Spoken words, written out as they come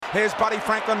Here's Buddy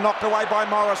Franklin knocked away by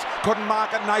Morris. Couldn't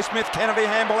mark it. Naismith, Kennedy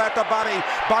handball out to Buddy.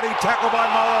 Buddy tackled by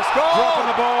Morris. Dropping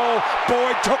the ball.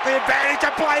 Boyd took the advantage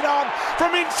and played on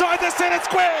from inside the centre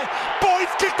square.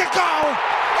 Boyd's kicked the goal.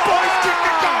 Boyd's kicked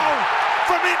the goal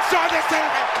from inside the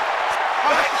centre.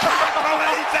 I can't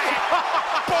believe that.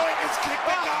 Boyd has kicked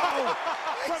the goal.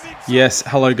 Yes,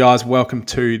 hello guys. Welcome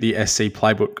to the SC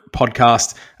Playbook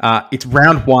podcast. It's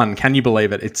round one. Can you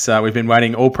believe it? We've been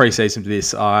waiting all preseason for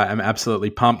this. I am absolutely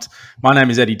pumped. My name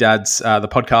is Eddie Dads. The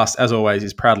podcast, as always,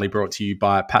 is proudly brought to you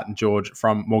by Pat and George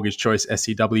from Mortgage Choice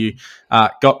SCW.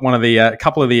 Got one of the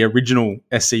couple of the original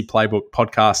SC Playbook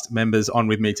podcast members on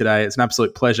with me today. It's an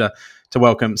absolute pleasure to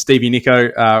welcome Stevie,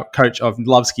 Niko, coach of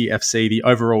Lovesky FC, the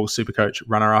overall Supercoach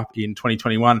runner-up in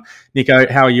 2021. Niko,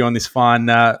 how are you on this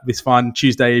fine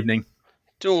Tuesday evening?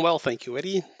 Doing well, thank you,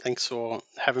 Eddie. Thanks for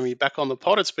having me back on the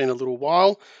pod. It's been a little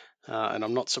while, and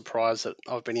I'm not surprised that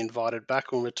I've been invited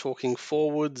back when we're talking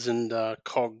forwards and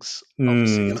cogs.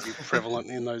 Obviously going to be prevalent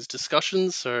in those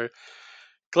discussions. So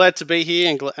glad to be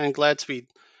here and glad to be,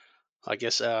 I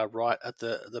guess, right at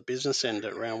the business end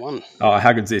at round one. Oh,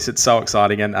 how good is this? It's so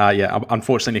exciting. And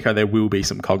unfortunately, Niko, there will be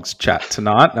some cogs chat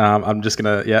tonight. I'm just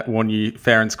going to warn you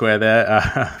fair and square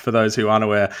there. For those who aren't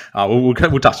aware, we'll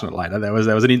touch on it later. There was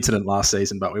an incident last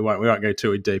season, but we won't go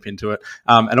too deep into it.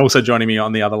 And also joining me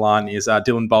on the other line is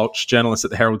Dylan Bolch, journalist at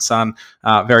the Herald Sun,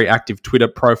 very active Twitter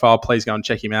profile. Please go and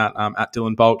check him out at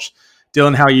Dylan Bolch.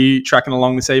 Dylan, how are you tracking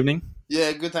along this evening?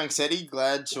 Yeah, good, thanks, Eddie.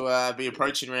 Glad to be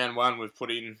approaching round one. We've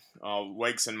put in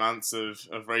weeks and months of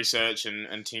research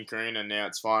and tinkering, and now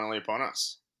it's finally upon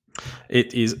us.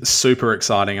 It is super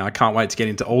exciting. I can't wait to get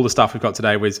into all the stuff we've got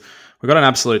today. We've got an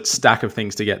absolute stack of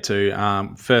things to get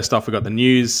to. First off, we've got the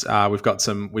news.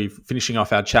 We're finishing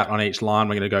off our chat on each line.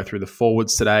 We're going to go through the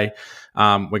forwards today.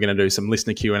 We're going to do some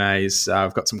listener Q&As.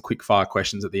 We've got some quick fire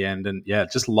questions at the end, and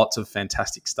just lots of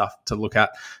fantastic stuff to look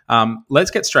at.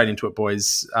 Let's get straight into it,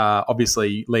 boys.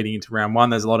 Obviously, leading into round one,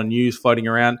 there's a lot of news floating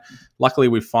around. Luckily,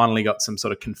 we've finally got some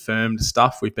sort of confirmed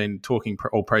stuff. We've been talking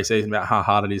all pre-season about how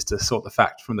hard it is to sort the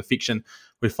fact from the fiction.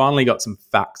 We've finally got some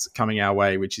facts coming our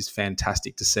way, which is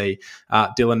fantastic to see.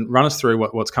 Dylan, run us through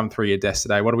what's come through your desk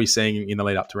today. What are we seeing in the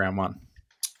lead up to round one?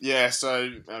 Yeah, so,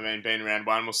 being round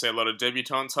one, we'll see a lot of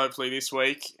debutants hopefully this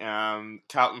week.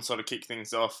 Carlton sort of kicked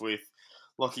things off with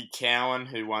Lachie Cowan,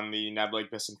 who won the NAB League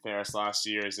Best and Fairest last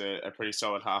year as a pretty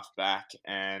solid half-back,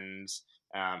 and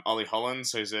Ollie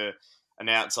Hollands, who's an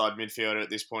outside midfielder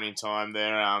at this point in time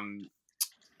there.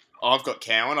 I've got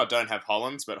Cowan, I don't have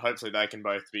Hollands, but hopefully they can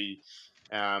both be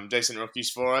decent rookies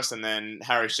for us. And then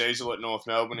Harry Sheasel at North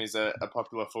Melbourne is a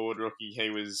popular forward rookie.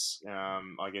 He was,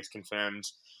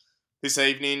 confirmed this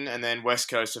evening. And then West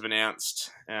Coast have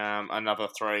announced another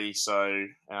three. So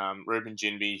Ruben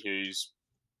Ginbey, who's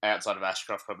outside of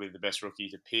Ashcroft, probably the best rookie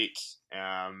to pick.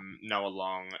 Noah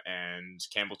Long and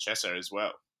Campbell Chesser as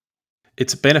well.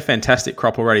 It's been a fantastic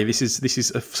crop already. This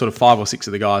is a sort of 5 or 6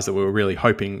 of the guys that we were really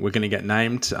hoping were going to get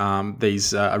named.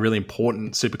 These are really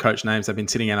important Supercoach names. They've been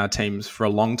sitting in our teams for a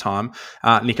long time.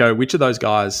 Niko, which of those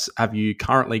guys have you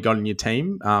currently got in your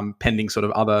team, pending sort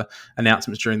of other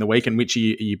announcements during the week, and which are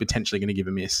you potentially going to give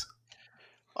a miss?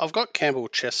 I've got Campbell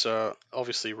Chesser,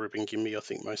 obviously Ruben Ginbey. I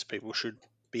think most people should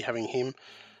be having him.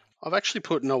 I've actually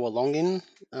put Noah Long in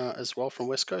as well from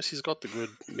West Coast. He's got the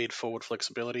good mid-forward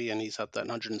flexibility, and he's at that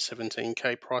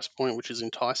 117k price point, which is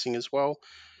enticing as well.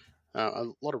 A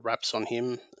lot of raps on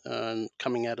him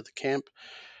coming out of the camp.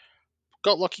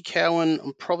 Got Lachie Cowan.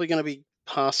 I'm probably going to be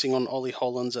passing on Ollie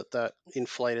Hollands at that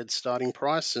inflated starting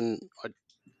price, and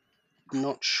I'm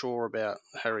not sure about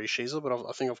Harry Sheasel, but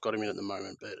I think I've got him in at the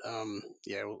moment. But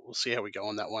we'll see how we go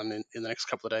on that one in the next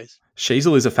couple of days.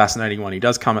 Sheasel is a fascinating one. He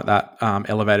does come at that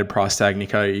elevated price tag,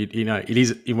 Niko. It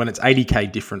is when it's 80k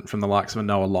different from the likes of a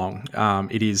Noah Long.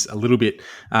 It is a little bit.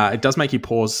 It does make you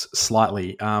pause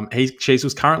slightly.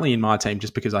 Sheasel's currently in my team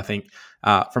just because I think,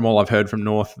 from all I've heard from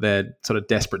North, they're sort of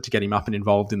desperate to get him up and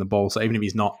involved in the ball. So even if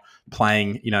he's not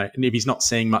playing, and if he's not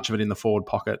seeing much of it in the forward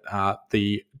pocket,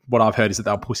 what I've heard is that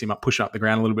they'll push him up the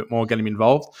ground a little bit more, get him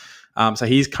involved. So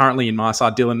he's currently in my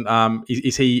side. Dylan,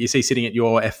 is he sitting at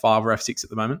your F5 or F6 at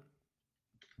the moment?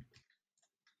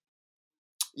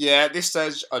 Yeah, at this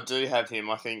stage I do have him.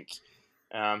 I think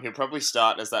he'll probably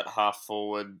start as that half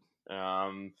forward,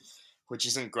 which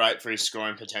isn't great for his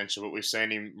scoring potential, but we've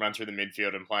seen him run through the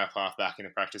midfield and play off half back in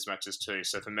the practice matches too.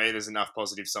 So for me, there's enough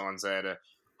positive signs there to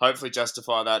hopefully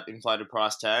justify that inflated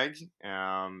price tag.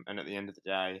 And at the end of the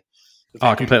day, if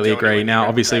I it can completely do agree. anyone Now, good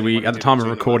obviously, creating what at it the did time with of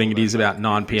Junior recording, it Lundgren, is about then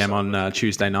 9 it'd be p.m. solid. on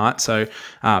Tuesday night. So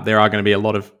there are going to be a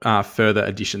lot of further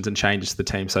additions and changes to the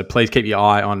team. So please keep your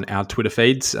eye on our Twitter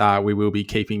feeds. We will be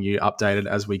keeping you updated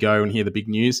as we go and hear the big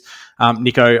news.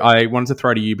 Niko, I wanted to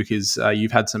throw to you because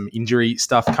you've had some injury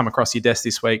stuff come across your desk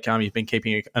this week. You've been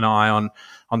keeping an eye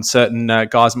on certain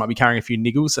guys that might be carrying a few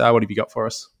niggles. What have you got for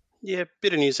us? Yeah,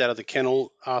 bit of news out of the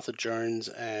kennel. Arthur Jones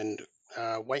and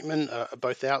Waitman are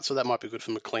both out, so that might be good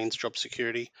for McLean's job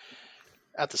security.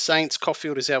 At the Saints,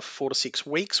 Caulfield is out for 4 to 6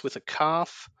 weeks with a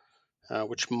calf,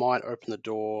 which might open the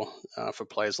door for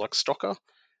players like Stocker.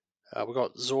 We've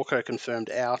got Zorko confirmed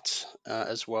out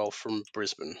as well from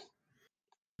Brisbane.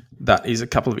 That is a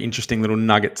couple of interesting little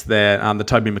nuggets there. The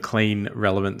Toby McLean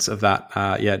relevance of that,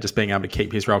 just being able to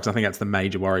keep his role, because I think that's the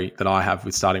major worry that I have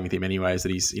with starting with him anyway, is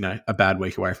that he's a bad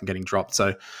week away from getting dropped.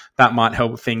 So that might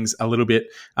help things a little bit.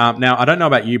 Now, I don't know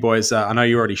about you boys. I know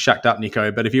you're already shacked up,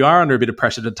 Niko, but if you are under a bit of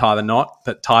pressure to tie the knot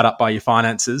that tied up by your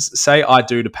finances, say I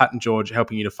do to Pat and George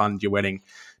helping you to fund your wedding.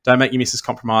 Don't make your missus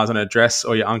compromise on her dress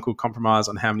or your uncle compromise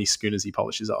on how many schooners he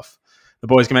polishes off. The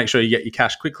boys can make sure you get your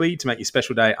cash quickly to make your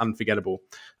special day unforgettable.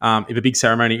 If a big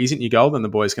ceremony isn't your goal, then the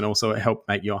boys can also help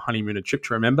make your honeymoon a trip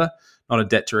to remember, not a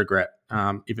debt to regret.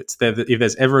 If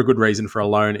there's ever a good reason for a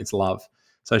loan, it's love.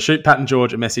 So shoot Pat and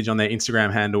George a message on their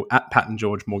Instagram handle @Pat and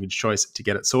George Mortgage Choice to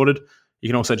get it sorted. You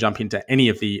can also jump into any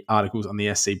of the articles on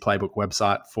the SC Playbook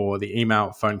website for the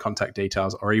email, phone contact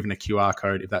details, or even a QR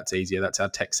code if that's easier. That's how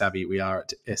tech savvy we are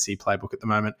at SC Playbook at the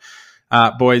moment.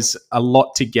 Boys, a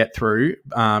lot to get through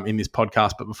in this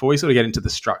podcast, but before we sort of get into the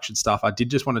structured stuff, I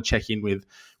did just want to check in with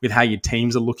how your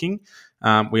teams are looking.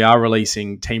 We are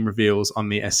releasing team reveals on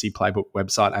the SC Playbook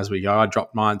website as we go. I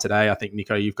dropped mine today. I think,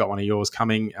 Niko, you've got one of yours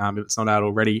coming. If it's not out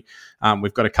already,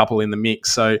 we've got a couple in the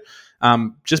mix. So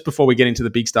just before we get into the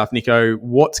big stuff, Niko,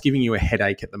 what's giving you a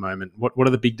headache at the moment? What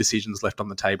are the big decisions left on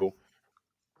the table?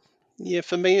 Yeah,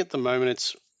 for me at the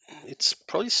moment, it's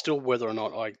probably still whether or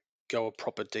not I go a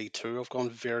proper D2. I've gone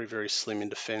very, very slim in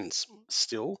defence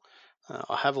still.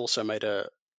 I have also made a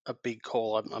big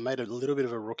call. I made a little bit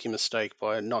of a rookie mistake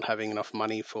by not having enough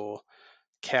money for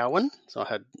Cowan. So I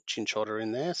had Chinchota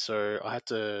in there. So I had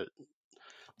to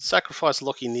sacrifice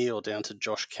Lockie Neal down to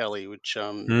Josh Kelly, which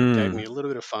gave me a little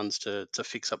bit of funds to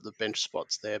fix up the bench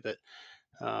spots there. But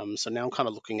so now I'm kind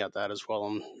of looking at that as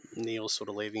well. Neal's sort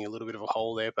of leaving a little bit of a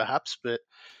hole there, perhaps. But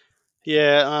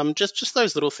yeah, just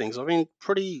those little things. I've been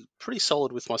pretty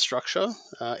solid with my structure.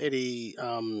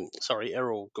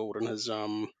 Errol Gordon has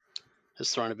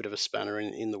thrown a bit of a spanner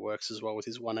in the works as well with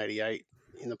his 188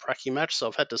 in the Pracky match. So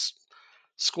I've had to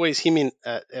squeeze him in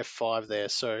at F5 there.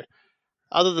 So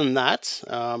other than that,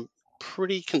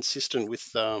 pretty consistent with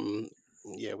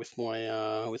with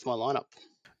my lineup.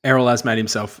 Errol has made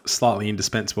himself slightly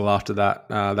indispensable after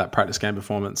that practice game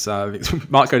performance. I think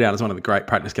it might go down as one of the great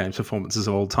practice games performances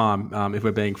of all time, if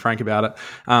we're being frank about it.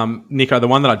 Niko, the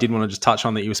one that I did want to just touch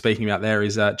on that you were speaking about there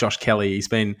is Josh Kelly. He's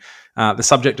been the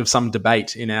subject of some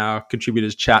debate in our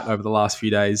contributors chat over the last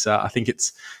few days. I think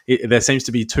there seems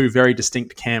to be two very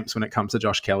distinct camps when it comes to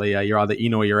Josh Kelly. You're either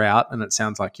in or you're out, and it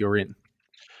sounds like you're in.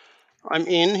 I'm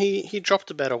in. He dropped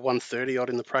about a 130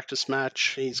 odd in the practice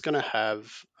match. He's going to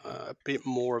have a bit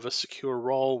more of a secure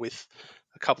role with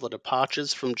a couple of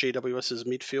departures from GWS's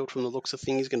midfield. From the looks of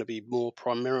things, he's going to be more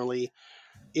primarily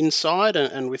inside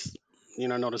and with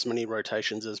not as many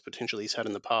rotations as potentially he's had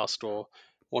in the past, or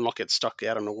not get stuck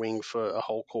out on the wing for a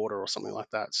whole quarter or something like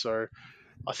that. So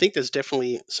I think there's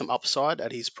definitely some upside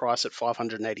at his price at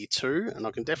 582, and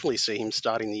I can definitely see him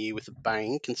starting the year with a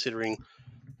bang, considering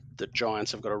the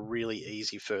Giants have got a really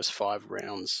easy first 5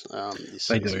 rounds this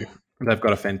They season. do. They've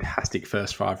got a fantastic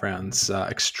first 5 rounds,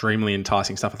 extremely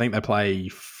enticing stuff. I think they play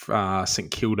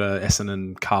St Kilda,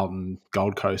 Essendon, Carlton,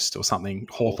 Gold Coast or something,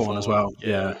 Hawthorn as well.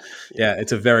 Yeah,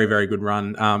 it's a very, very good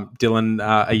run. Dylan,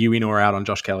 are you in or out on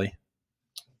Josh Kelly?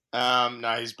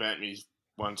 No, he's burnt me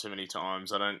one too many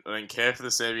times. I don't care for the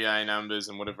CBA numbers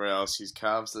and whatever else. His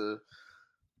calves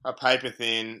are paper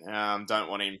thin. Don't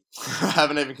want him. I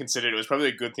haven't even considered it. It was probably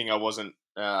a good thing I wasn't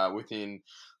within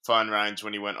phone range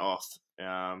when he went off.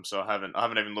 So I haven't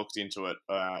even looked into it.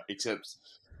 Except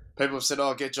people have said,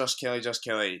 "Oh, get Josh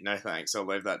Kelly." No thanks. I'll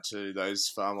leave that to those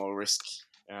far more risk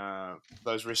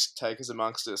takers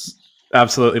amongst us.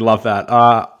 Absolutely love that.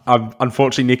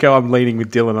 Unfortunately, Niko, I'm leaning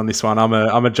with Dylan on this one. I'm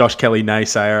a Josh Kelly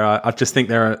naysayer. I just think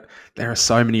there are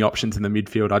so many options in the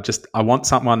midfield. I want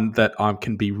someone that I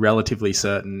can be relatively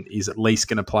certain is at least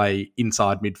going to play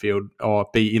inside midfield or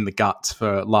be in the guts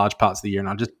for large parts of the year. And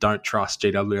I just don't trust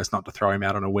GWS not to throw him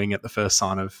out on a wing at the first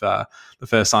sign of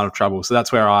trouble. So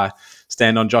that's where I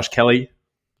stand on Josh Kelly.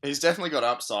 He's definitely got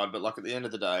upside, but like at the end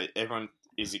of the day, everyone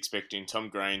is expecting Tom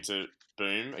Green to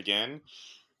boom again.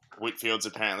 Whitfield's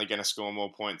apparently going to score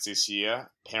more points this year.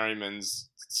 Perryman's,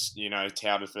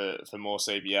 touted for more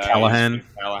CBAs.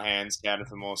 Callahan's touted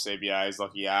for more CBAs.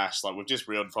 Lucky Ash. Like, we've just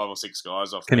reeled 5 or 6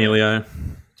 guys off Canelio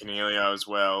as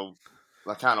well.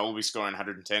 They can't all be scoring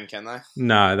 110, can they?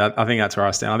 No, I think that's where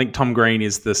I stand. I think Tom Green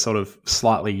is the sort of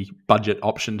slightly budget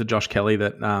option to Josh Kelly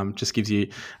that just gives you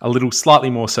a little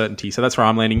slightly more certainty. So that's where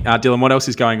I'm leaning. Dylan, what else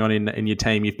is going on in your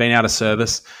team? You've been out of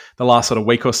service the last sort of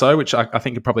week or so, which I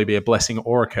think could probably be a blessing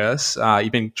or a curse.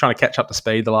 You've been trying to catch up to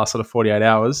speed the last sort of 48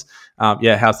 hours.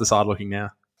 How's the side looking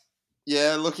now?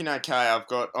 Yeah, looking okay.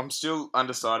 I'm still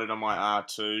undecided on my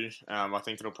R2. I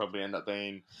think it'll probably end up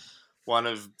being one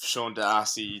of Sean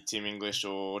Darcy, Tim English,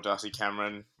 or Darcy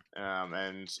Cameron.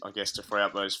 And I guess to free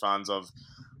up those funds,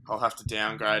 I'll have to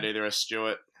downgrade either a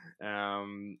Stewart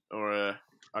or a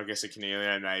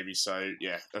Canelio maybe. So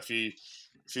yeah, a few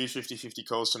 50-50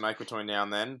 calls to make between now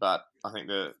and then. But I think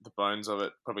the bones of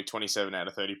it, probably 27 out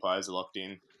of 30 players are locked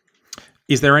in.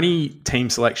 Is there any team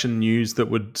selection news that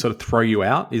would sort of throw you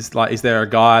out? Is there a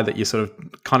guy that you're sort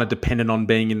of kind of dependent on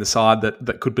being in the side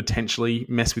that could potentially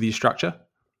mess with your structure?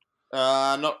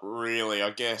 Not really.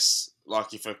 I guess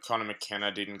like if a Connor McKenna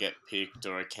didn't get picked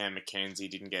or a Cam McKenzie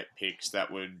didn't get picked,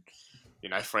 that would,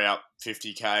 free up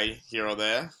 50k here or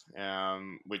there,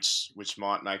 which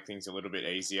might make things a little bit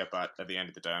easier. But at the end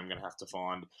of the day, I'm going to have to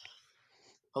find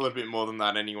a little bit more than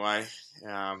that anyway.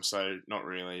 So not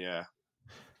really. Yeah.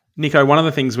 Niko, one of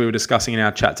the things we were discussing in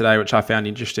our chat today, which I found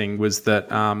interesting, was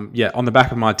that, on the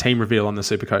back of my team reveal on the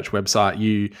Supercoach website,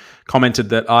 you commented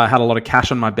that I had a lot of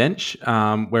cash on my bench,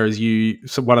 whereas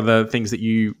so one of the things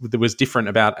that was different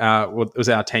about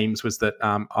our teams was that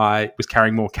I was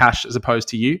carrying more cash as opposed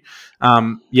to you.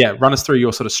 Run us through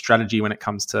your sort of strategy when it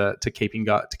comes to keeping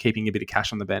a bit of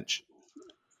cash on the bench.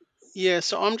 Yeah,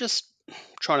 so I'm just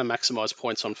trying to maximize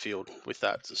points on field with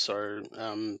that. So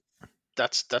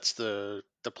that's the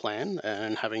plan,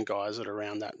 and having guys at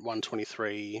around that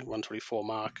 123, 124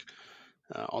 mark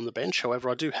on the bench.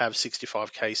 However, I do have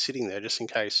 65k sitting there just in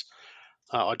case.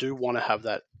 I do want to have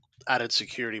that added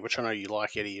security, which I know you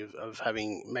like, Eddie, of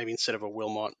having maybe instead of a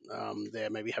Wilmot there,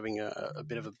 maybe having a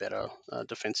bit of a better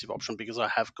defensive option, because I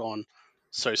have gone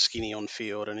so skinny on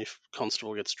field, and if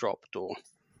Constable gets dropped or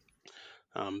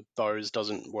Bose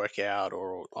doesn't work out,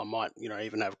 or I might,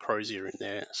 even have Crozier in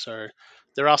there. So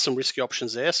there are some risky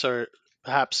options there. So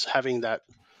perhaps having that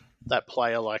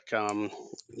player like,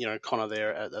 Connor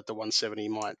there at the 170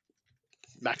 might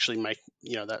actually make,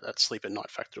 that sleep at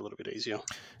night factor a little bit easier.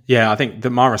 Yeah, I think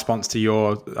that my response to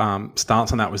your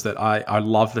stance on that was that I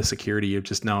love the security of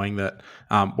just knowing that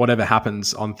whatever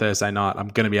happens on Thursday night, I'm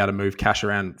going to be able to move cash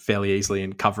around fairly easily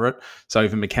and cover it. So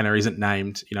if McKenna isn't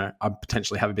named, I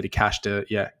potentially have a bit of cash to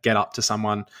get up to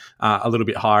someone a little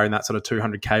bit higher in that sort of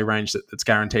 200k range that's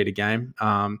guaranteed a game.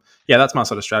 That's my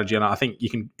sort of strategy, and I think you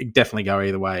can definitely go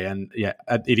either way. And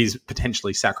it is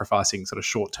potentially sacrificing sort of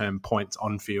short-term points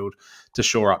on field to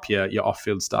shore up your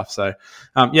off-field stuff. So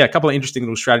a couple of interesting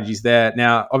little strategies there.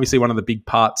 Now, obviously, one of the big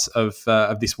parts of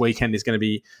this weekend is going to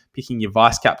be picking your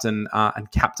vice captain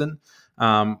and captain.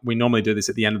 We normally do this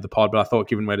at the end of the pod, but I thought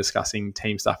given we're discussing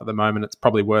team stuff at the moment, it's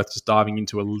probably worth just diving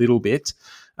into a little bit.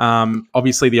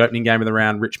 Obviously, the opening game of the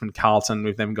round, Richmond-Carlton.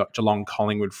 We've then got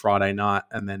Geelong-Collingwood Friday night,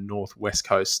 and then North-West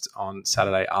Coast on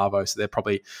Saturday, Arvo. So they're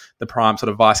probably the prime sort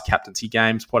of vice-captaincy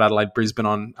games. Port Adelaide-Brisbane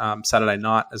on Saturday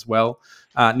night as well.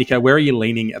 Niko, where are you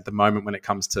leaning at the moment when it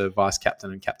comes to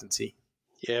vice-captain and captaincy?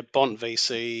 Yeah, Bont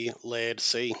VC, Laird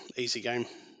C, easy game.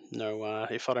 No,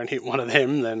 if I don't hit one of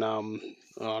them, then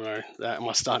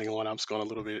my starting lineup's gone a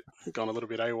little bit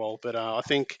AWOL. But I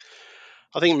think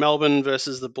Melbourne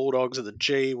versus the Bulldogs at the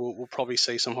G, we'll probably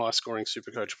see some high scoring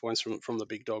Supercoach points from the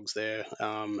big dogs there.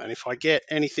 And if I get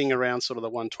anything around sort of the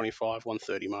 125,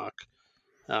 130 mark,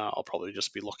 I'll probably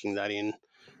just be locking that in.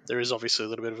 There is obviously a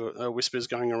little bit of a whispers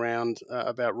going around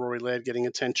about Rory Laird getting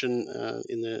attention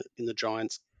in the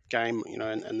Giants game,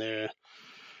 and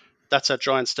that's at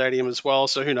Giant Stadium as well.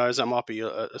 So who knows? That might be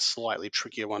a slightly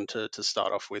trickier one to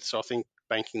start off with. So I think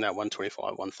banking that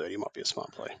 125, 130 might be a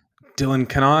smart play. Dylan,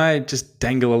 can I just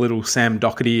dangle a little Sam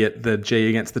Doherty at the G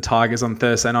against the Tigers on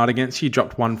Thursday night against you?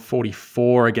 Dropped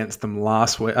 144 against them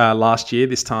last year.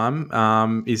 This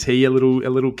time, is he a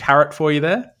little carrot for you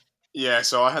there? Yeah,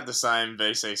 so I had the same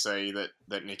VCC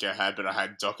that Niko had, but I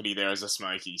had Doherty there as a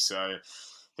smoky. So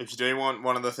if you do want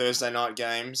one of the Thursday night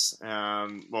games,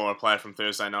 or a player from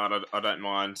Thursday night, I don't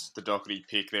mind the Doherty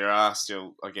pick. There are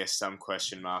still, I guess, some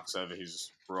question marks over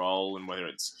his role and whether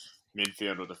it's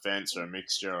midfield or defence or a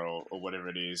mixture or whatever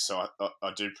it is. So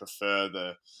I do prefer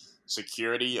the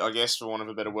security, I guess, for want of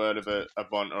a better word, of a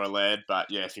Bont or a Laird.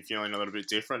 But yeah, if you're feeling a little bit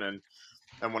different and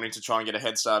wanting to try and get a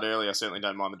head start early, I certainly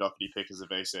don't mind the Doherty pick as a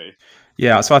VC.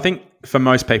 Yeah, so I think for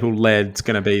most people, Laird's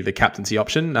going to be the captaincy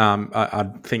option. I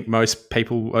think most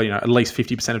people, at least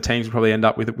 50% of teams will probably end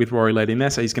up with Rory Laird in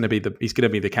there. So he's going to be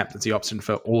the captaincy option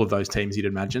for all of those teams, you'd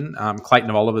imagine.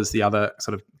 Clayton of Oliver's the other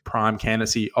sort of prime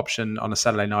candidacy option on a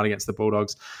Saturday night against the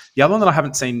Bulldogs. The other one that I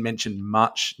haven't seen mentioned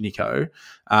much, Niko,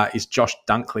 is Josh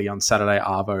Dunkley on Saturday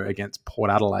Arvo against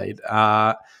Port Adelaide.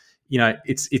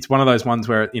 It's one of those ones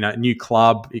where, a new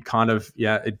club, it kind of,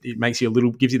 it makes you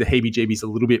gives you the heebie-jeebies a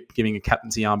little bit, giving a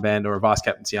captaincy armband or a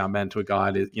vice-captaincy armband to a guy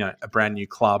at, a brand new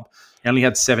club. He only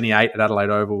had 78 at Adelaide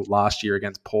Oval last year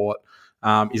against Port.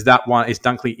 Is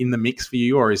Dunkley in the mix for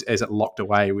you, or is it locked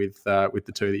away with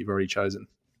the two that you've already chosen?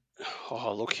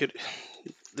 Oh, look,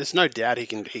 there's no doubt he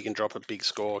can drop a big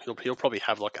score. He'll probably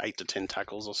have like 8 to 10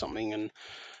 tackles or something, and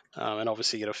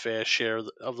obviously get a fair share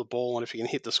of the ball. And if he can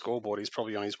hit the scoreboard, he's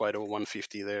probably on his way to a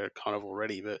 150 there kind of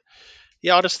already. But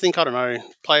yeah, I just think, I don't know,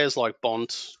 players like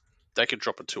Bont, they could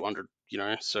drop a 200,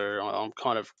 so I'm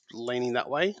kind of leaning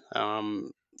that way.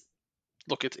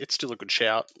 Look, it's still a good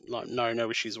shout. Like,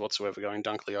 no issues whatsoever going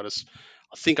Dunkley. I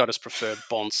think I just prefer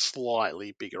Bont's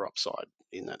slightly bigger upside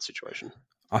in that situation.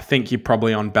 I think you're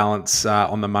probably on balance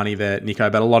on the money there,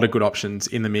 Niko, but a lot of good options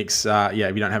in the mix. If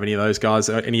you don't have any of those guys,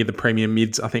 any of the premium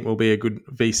mids, I think will be a good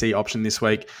VC option this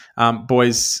week.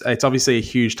 Boys, it's obviously a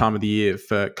huge time of the year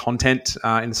for content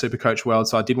in the Supercoach world,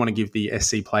 so I did want to give the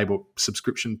SC Playbook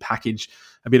subscription package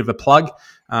a bit of a plug.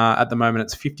 At the moment,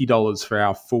 it's $50 for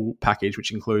our full package,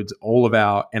 which includes all of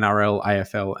our NRL,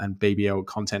 AFL, and BBL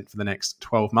content for the next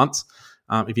 12 months.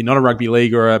 If you're not a rugby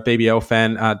league or a BBL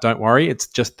fan, don't worry. It's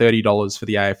just $30 for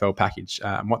the AFL package.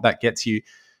 And what that gets you is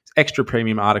extra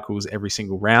premium articles every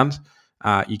single round.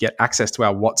 You get access to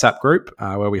our WhatsApp group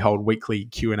where we hold weekly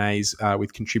Q&As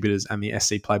with contributors and the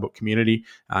SC Playbook community.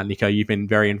 Niko, you've been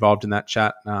very involved in that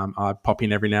chat. I pop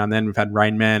in every now and then. We've had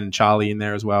Rain Man and Charlie in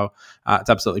there as well. It's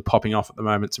absolutely popping off at the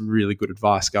moment. Some really good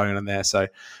advice going on there. So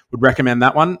would recommend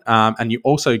that one. And you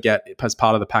also get, as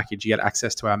part of the package, you get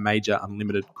access to our major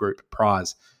unlimited group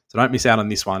prize. So don't miss out on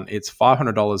this one. It's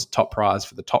 $500 top prize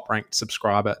for the top ranked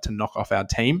subscriber to knock off our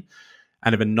team.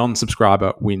 And if a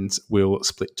non-subscriber wins, we'll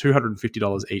split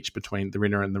 $250 each between the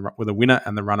winner and the winner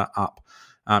and the runner-up.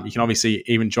 You can obviously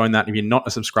even join that if you're not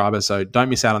a subscriber, so don't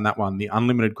miss out on that one. The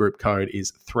unlimited group code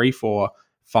is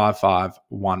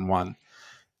 345511.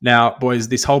 Now, boys,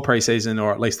 this whole preseason,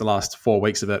 or at least the last 4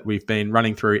 weeks of it, we've been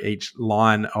running through each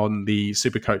line on the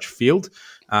Supercoach field.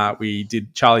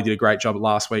 Charlie did a great job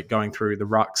last week going through the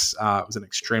rucks. It was an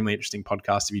extremely interesting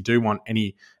podcast. If you do want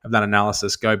any of that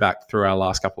analysis, go back through our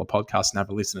last couple of podcasts and have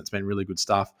a listen. It's been really good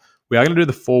stuff. We are going to do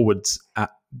the forwards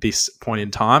at this point in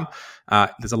time.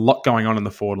 There's a lot going on in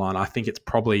the forward line. I think it's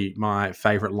probably my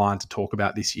favourite line to talk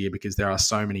about this year because there are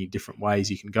so many different ways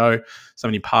you can go, so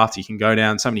many paths you can go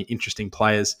down, so many interesting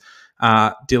players.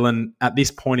 Dylan, at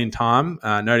this point in time,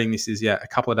 noting this is a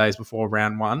couple of days before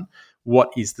round one,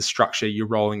 what is the structure you're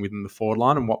rolling within the forward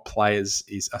line and what players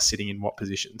are sitting in what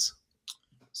positions?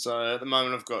 So at the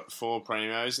moment I've got 4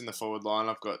 primos in the forward line.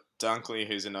 I've got Dunkley,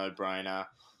 who's a no-brainer.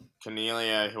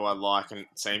 Cornelio, who I like and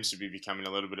seems to be becoming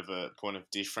a little bit of a point of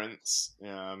difference.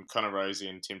 Connor Rosie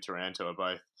and Tim Taranto are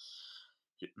both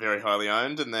very highly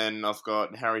owned. And then I've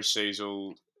got Harry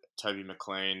Sheasel, Toby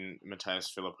McLean,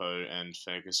 Mateus Philippou and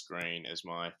Fergus Green as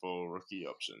my 4 rookie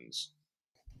options.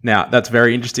 Now, that's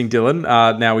very interesting, Dylan.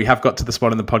 Now, we have got to the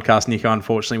spot in the podcast, Niko,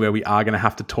 unfortunately, where we are going to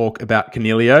have to talk about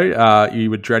Cornelio.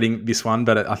 You were dreading this one,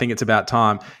 but I think it's about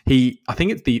time. I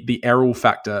think it's the Errol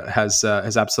factor has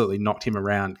absolutely knocked him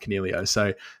around, Cornelio.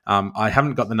 So I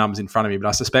haven't got the numbers in front of me, but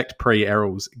I suspect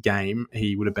pre-Errol's game,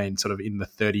 he would have been sort of in the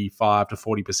 35 to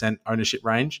 40% ownership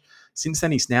range. Since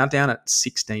then, he's now down at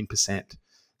 16%.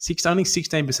 Only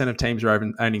 16% of teams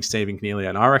are owning Stephen Cornelio,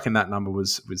 and I reckon that number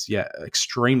was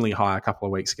extremely high a couple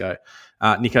of weeks ago.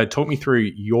 Niko, talk me through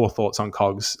your thoughts on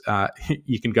Cogs.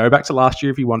 You can go back to last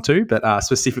year if you want to, but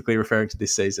specifically referring to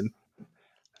this season.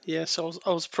 Yeah, so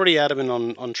I was pretty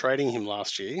adamant on trading him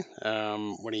last year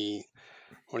when he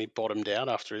when he bottomed out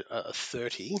after a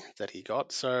 30 that he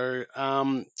got. So,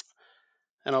 and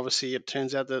obviously it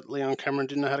turns out that Leon Cameron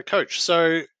didn't know how to coach.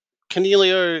 So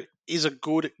Cornelio is a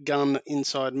good gun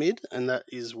inside mid, and that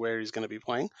is where he's going to be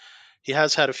playing. He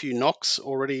has had a few knocks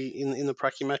already in the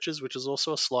pracky matches, which is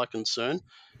also a slight concern.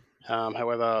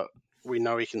 However, we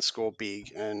know he can score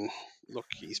big, and look,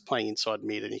 he's playing inside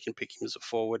mid, and you can pick him as a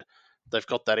forward. They've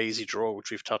got that easy draw,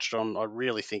 which we've touched on. I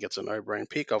really think it's a no-brain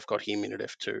pick. I've got him in at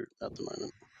F2 at the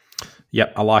moment.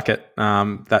 Yep, I like it.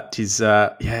 That is,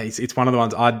 it's one of the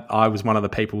ones. I was one of the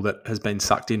people that has been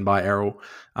sucked in by Errol.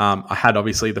 I had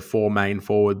obviously the four main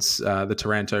forwards, the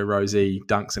Taranto, Rosie,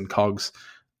 Dunks, and Cogs.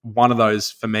 One of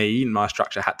those for me in my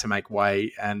structure had to make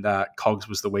way, and Cogs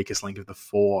was the weakest link of the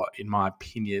four, in my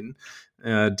opinion.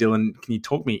 Dylan, can you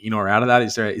talk me in or out of that?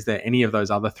 Is there any of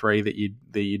those other three that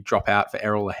you drop out for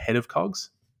Errol ahead of Cogs?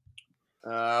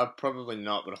 Probably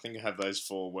not, but I think I have those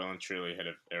four well and truly ahead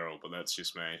of Errol, but that's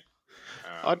just me.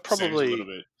 I'd probably a little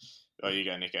bit. Oh, you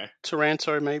go, Niko.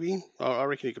 Taranto, maybe. I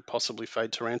reckon you could possibly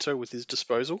fade Taranto with his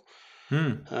disposal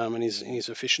and his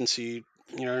efficiency,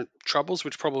 troubles,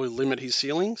 which probably limit his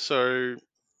ceiling. So,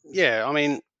 yeah, I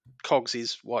mean, Cogs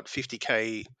is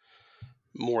 50k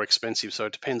more expensive, so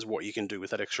it depends what you can do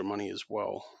with that extra money as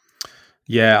well.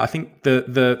 Yeah, I think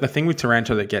the thing with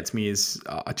Taranto that gets me is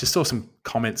I just saw some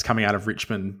comments coming out of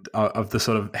Richmond of the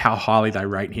sort of how highly they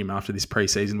rate him after this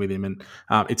preseason with him, and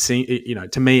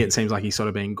to me it seems like he's sort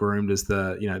of being groomed as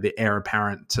the heir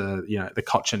apparent to the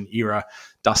Cochin era,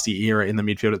 Dusty era in the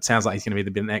midfield. It sounds like he's going to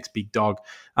be the next big dog.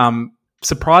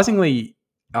 Surprisingly,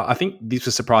 I think this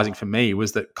was surprising for me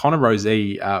was that Connor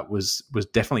Rosie was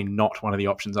definitely not one of the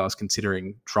options I was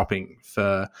considering dropping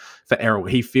for Errol.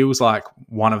 He feels like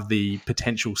one of the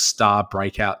potential star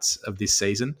breakouts of this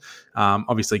season.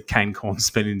 Obviously, Kane Corn's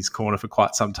been in his corner for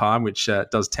quite some time, which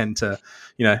does tend to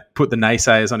put the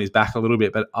naysayers on his back a little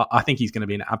bit. But I think he's going to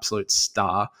be an absolute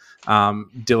star.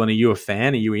 Dylan, are you a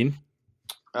fan? Are you in?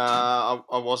 I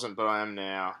wasn't, but I am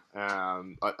now.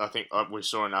 I think we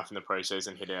saw enough in the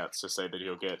preseason hitouts to say that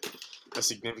he'll get a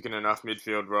significant enough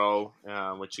midfield role,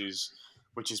 which is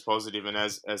positive. And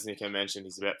as Niko mentioned,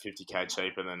 he's about 50k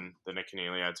cheaper than a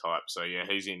Cornelio type. So yeah,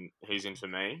 he's in for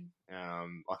me.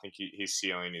 I think his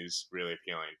ceiling is really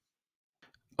appealing.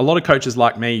 A lot of coaches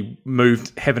like me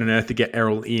moved heaven and earth to get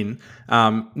Errol in.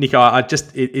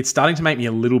 Niko, it's starting to make me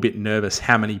a little bit nervous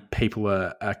how many people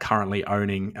are currently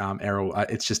owning Errol.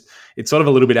 It's sort of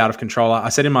a little bit out of control. I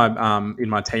said in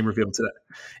my team reveal today,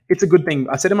 it's a good thing.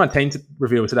 I said in my team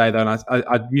reveal today though, and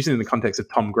I use it in the context of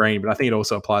Tom Green, but I think it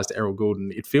also applies to Errol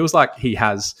Goulden. It feels like he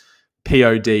has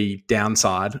POD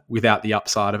downside without the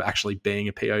upside of actually being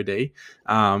a POD.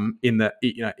 In that,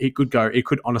 it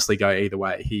could honestly go either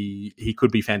way. He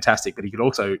could be fantastic, but he could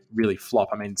also really flop.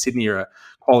 I mean, Sydney are a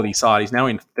quality side. He's now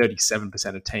in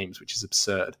 37% of teams, which is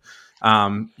absurd.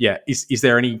 Is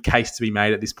there any case to be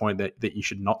made at this point that you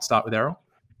should not start with Errol?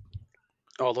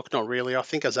 Oh, look, not really. I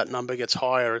think as that number gets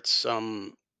higher, it's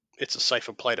a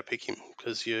safer play to pick him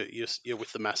because you're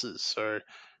with the masses. So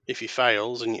if he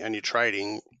fails and you're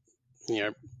trading,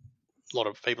 a lot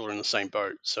of people are in the same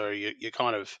boat. So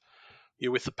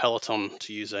you're with the peloton,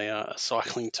 to use a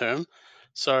cycling term.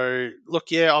 So look,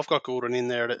 yeah, I've got Goulden in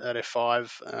there at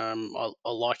F5.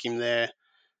 I like him there.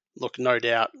 Look, no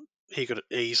doubt he could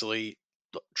easily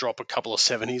drop a couple of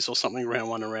 70s or something round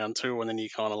one and round two, and then you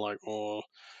kind of like, oh,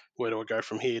 where do I go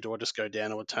from here? Do I just go down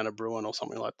to a Tanner Bruin or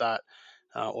something like that,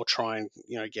 or try and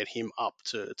get him up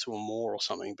to a more or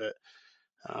something? But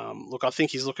look, I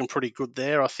think he's looking pretty good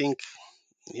there. I think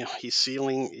his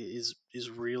ceiling is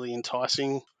really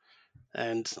enticing.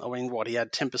 And I mean, he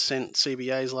had 10%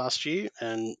 CBAs last year,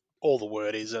 and all the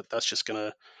word is that that's just going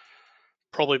to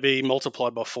probably be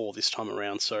multiplied by 4 this time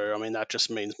around. So, I mean, that just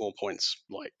means more points.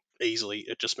 Like, easily,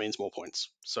 it just means more points.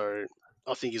 So,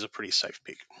 I think he's a pretty safe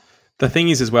pick. The thing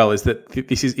is, as well, is that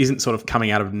this isn't sort of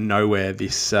coming out of nowhere.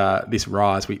 This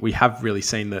rise, we have really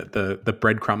seen the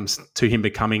breadcrumbs to him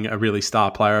becoming a really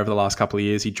star player over the last couple of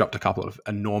years. He dropped a couple of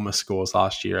enormous scores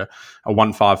last year: a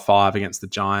 155 against the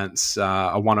Giants,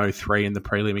 a 103 in the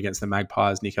prelim against the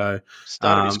Magpies. Niko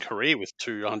started his career with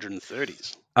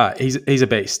 230s. He's a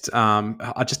beast.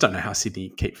 I just don't know how Sydney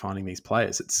keep finding these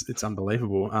players. It's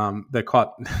unbelievable. They're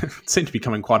seem to be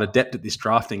becoming quite adept at this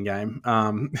drafting game.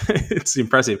 It's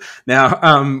impressive.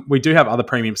 Now we do have other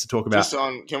premiums to talk about.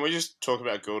 Can we just talk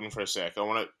about Goulden for a sec? I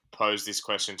want to pose this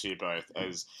question to you both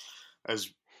as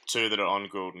two that are on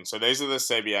Goulden. So these are the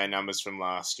CBA numbers from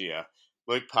last year.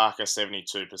 Luke Parker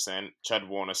 72%, Chad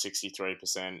Warner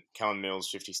 63%, Callum Mills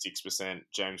 56%,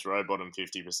 James Rowbottom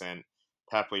 50%.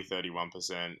 Papley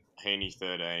 31%, Heaney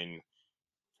 13%,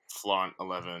 Florent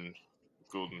 11%,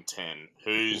 Goulden 10.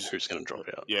 Who's going to drop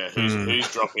out? Yeah, who's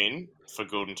dropping for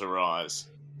Goulden to rise?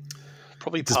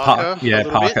 Probably Parker.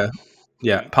 Parker. Bit.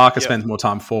 Yeah, Parker spends more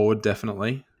time forward,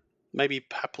 definitely. Maybe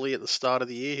Papley at the start of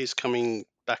the year. He's coming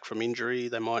back from injury.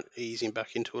 They might ease him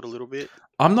back into it a little bit.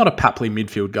 I'm not a Papley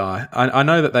midfield guy. I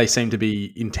know that they seem to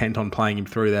be intent on playing him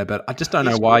through there, but I just don't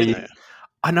know why.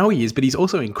 I know he is, but he's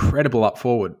also incredible up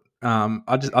forward.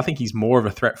 I think he's more of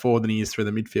a threat forward than he is through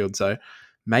the midfield. So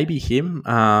maybe him.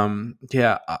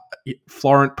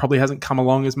 Florent probably hasn't come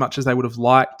along as much as they would have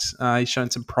liked. He's shown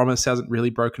some promise, hasn't really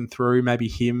broken through. Maybe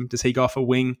him. Does he go off a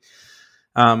wing?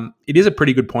 It is a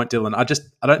pretty good point, Dylan.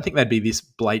 I don't think they'd be this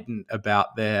blatant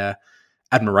about their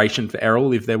admiration for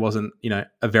Errol if there wasn't,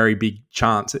 a very big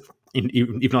chance,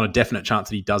 if not a definite chance,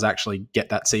 that he does actually get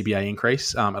that CBA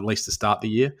increase, at least to start the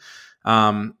year.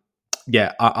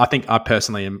 I think I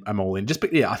personally am all in.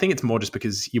 I think it's more just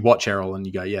because you watch Errol and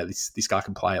you go, yeah, this guy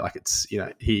can play. Like it's,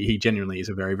 he genuinely is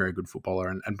a very, very good footballer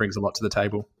and brings a lot to the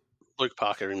table. Luke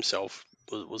Parker himself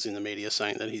was in the media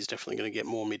saying that he's definitely going to get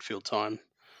more midfield time.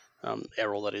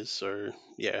 Errol, that is. So,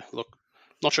 yeah, look,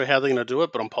 not sure how they're going to do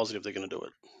it, but I'm positive they're going to do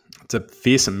it. It's a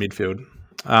fearsome midfield.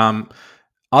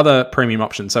 Other premium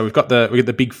options. So we've got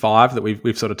the big five that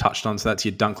we've sort of touched on. So that's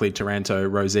your Dunkley, Taranto,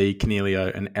 Rosie,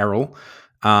 Canelio, and Errol.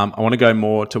 I want to go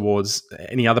more towards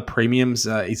any other premiums.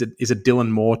 Is a Dylan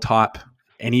Moore type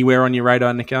anywhere on your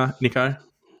radar, Niko?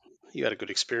 You had a good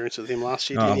experience with him last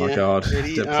year. Oh my God!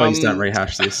 Please don't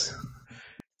rehash this.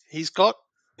 He's got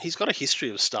a history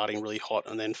of starting really hot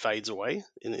and then fades away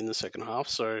in the second half.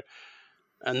 So,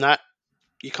 and that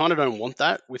you kind of don't want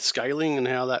that with scaling and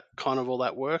how that kind of all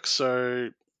that works. So,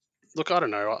 look, I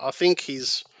don't know. I think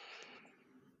he's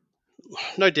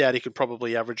no doubt he could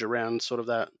probably average around sort of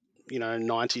that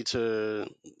 90 to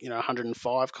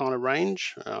 105 kind of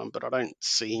range, but I don't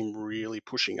see him really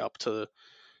pushing up to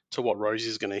what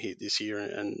Rosie's going to hit this year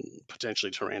and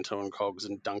potentially Taranto and Cogs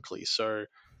and Dunkley. So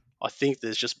I think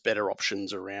there's just better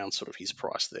options around sort of his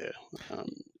price there.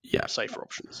 Safer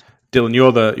options. Dylan,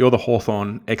 you're the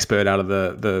Hawthorn expert out of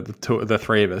the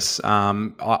three of us.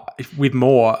 With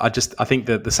Moore, I think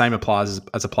that the same applies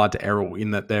as applied to Errol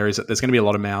in that there's going to be a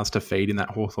lot of mouths to feed in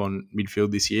that Hawthorn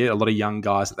midfield this year. A lot of young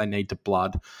guys that they need to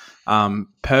blood.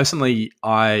 Personally,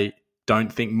 I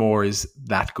don't think Moore is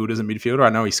that good as a midfielder. I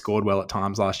know he scored well at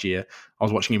times last year. I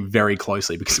was watching him very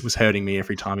closely because it was hurting me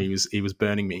every time he was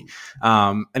burning me.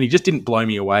 And he just didn't blow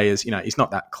me away as, he's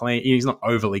not that clean. He's not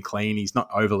overly clean. He's not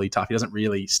overly tough. He doesn't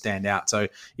really stand out. So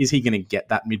is he going to get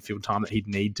that midfield time that he'd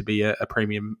need to be a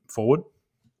premium forward?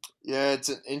 Yeah, it's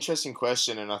an interesting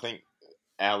question. And I think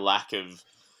our lack of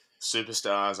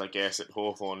superstars, I guess, at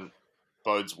Hawthorn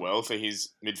bodes well for his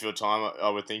midfield time, I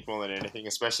would think, more than anything,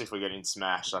 especially if we're getting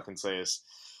smashed. I can see us,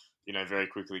 very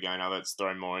quickly going, let's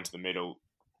throw more into the middle.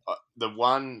 The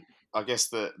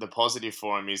positive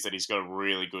for him is that he's got a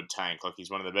really good tank. Like,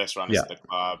 he's one of the best runners at the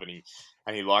club,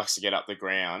 and he likes to get up the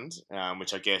ground,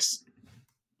 which I guess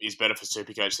is better for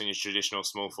Supercoach than your traditional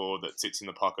small forward that sits in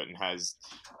the pocket and has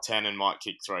 10 and might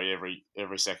kick 3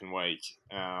 every second week.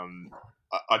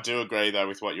 I do agree, though,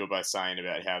 with what you're both saying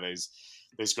about how there's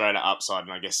greater upside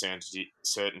and I guess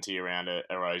certainty around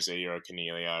a Rosie or a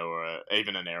Canelio or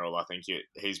even an Errol. I think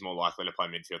he's more likely to play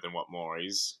midfield than what Moore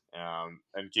is.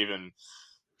 And given,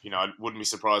 I wouldn't be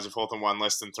surprised if Hawthorn won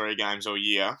less than 3 games all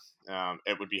year.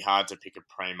 It would be hard to pick a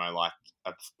primo like,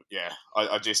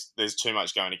 there's too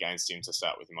much going against him to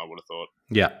start with him, I would have thought.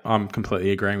 Yeah, I'm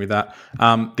completely agreeing with that.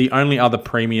 The only other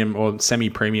premium or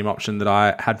semi-premium option that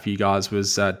I had for you guys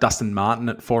was Dustin Martin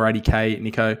at 480k,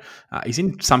 Niko. He's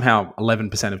in somehow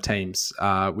 11% of teams,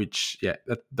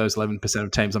 those 11%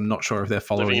 of teams, I'm not sure if they're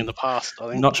following. Living in the past, I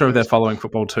think. Not sure if they're following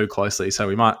football too closely, so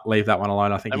we might leave that one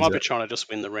alone. I think they might be trying to just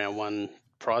win the round 1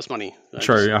 prize money.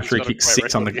 True, after he kicks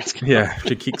 6 on after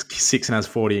he kicks 6 and has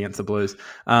 40 against the Blues.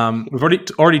 We've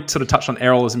already sort of touched on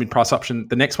Errol as a mid-price option.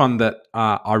 The next one that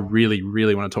I really,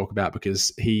 really want to talk about,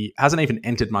 because he hasn't even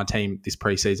entered my team this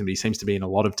preseason, but he seems to be in a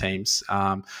lot of teams,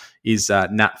 is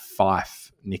Nat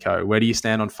Fyfe. Niko, where do you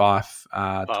stand on Fyfe?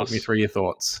 Talk me through your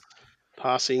thoughts.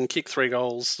 Passing, kicked 3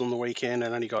 goals on the weekend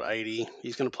and only got 80.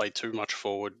 He's going to play too much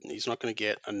forward. He's not going to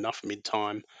get enough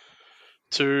mid-time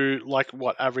to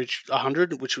average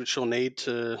 100, which she'll need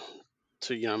to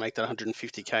make that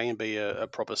 150k and be a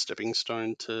proper stepping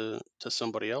stone to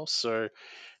somebody else. So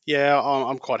yeah,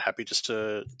 I'm quite happy just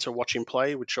to watch him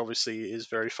play, which obviously is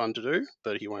very fun to do,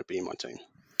 but he won't be in my team.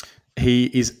 He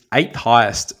is 8th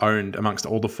highest owned amongst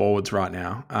all the forwards right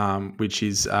now, which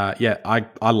is, I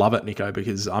love it, Niko,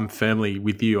 because I'm firmly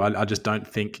with you. I just don't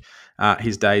think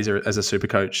his days as a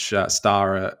Supercoach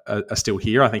star are still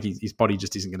here. I think his body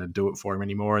just isn't going to do it for him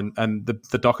anymore. And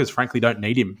the Dockers, frankly, don't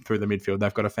need him through the midfield.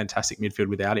 They've got a fantastic midfield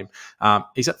without him.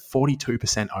 He's at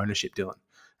 42% ownership, Dylan.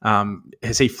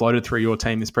 Has he floated through your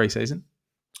team this preseason?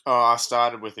 Oh, I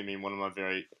started with him in one of my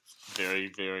very,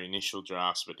 very, very initial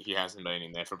drafts, but he hasn't been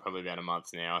in there for probably about a month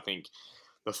now. I think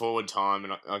the forward time,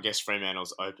 and I guess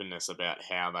Fremantle's openness about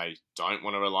how they don't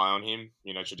want to rely on him.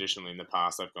 Traditionally in the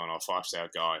past, they've gone, 5-star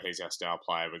guy, he's our star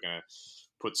player, we're going to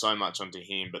put so much onto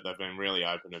him, but they've been really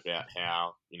open about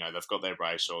how, they've got their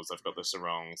Brayshaws, they've got the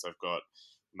Sarongs, they've got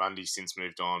Mundy since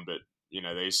moved on, but,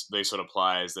 these sort of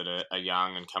players that are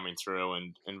young and coming through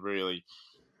and really,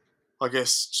 I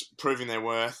guess, proving their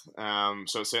worth.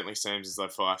 So it certainly seems as though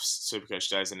Fife's Supercoach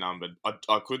days are numbered.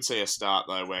 I could see a start,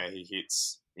 though, where he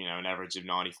hits, an average of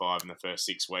 95 in the first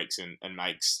 6 weeks and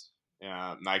makes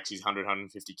his 100,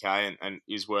 150k and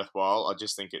is worthwhile. I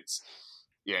just think it's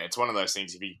one of those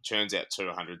things. If he churns out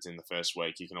 200s in the first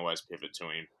week, you can always pivot to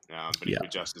him. But he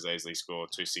could just as easily score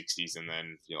 260s, and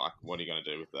then you're like, what are you going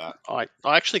to do with that? I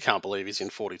actually can't believe he's in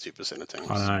 42% of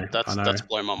teams. I know. That's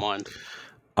blown my mind.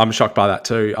 I'm shocked by that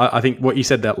too. I think what you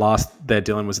said that last there,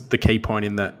 Dylan, was the key point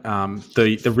in that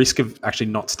the risk of actually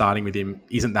not starting with him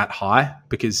isn't that high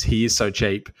because he is so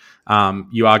cheap.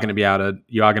 You are going to be able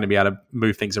to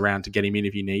move things around to get him in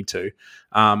if you need to.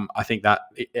 I think that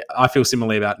I feel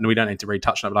similarly about, and we don't need to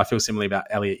retouch on it, but I feel similarly about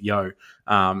Elliot Yeo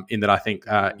in that I think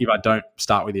if I don't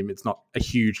start with him, it's not a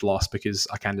huge loss because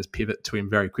I can just pivot to him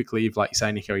very quickly. If, like you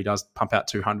say, Niko, he does pump out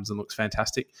 200s and looks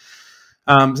fantastic.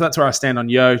 So that's where I stand on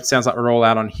Yo. Sounds like we're all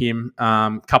out on him.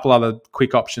 Couple other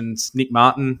quick options. Nick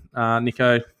Martin,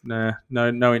 Niko,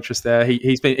 no interest there.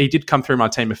 He did come through my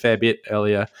team a fair bit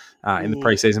earlier in the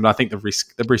preseason, but I think the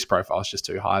risk profile is just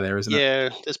too high there, isn't it? Yeah,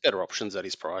 there's better options at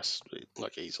his price,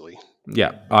 like easily.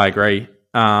 Yeah, I agree.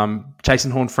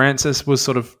 Jason Horne-Francis was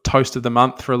sort of toast of the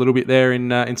month for a little bit there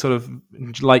in sort of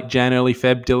late Jan, early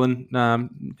Feb. Dylan,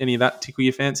 any of that tickle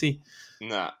your fancy?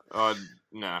 No,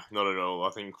 not at all. I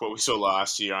think what we saw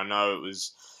last year, I know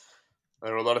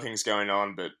there were a lot of things going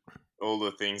on, but all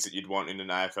the things that you'd want in an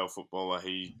AFL footballer,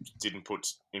 he didn't put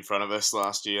in front of us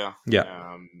last year.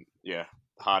 Yeah.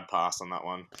 Hard pass on that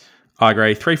one. I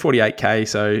agree. 348k.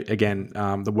 So again,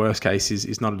 the worst case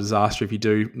is not a disaster if you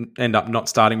do end up not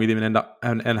starting with him and end up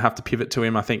and have to pivot to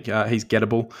him. I think he's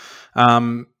gettable.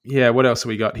 What else have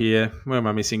we got here? Where am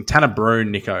I missing? Tanner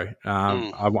Bruhn, Niko.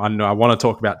 I want to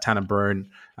talk about Tanner Bruhn.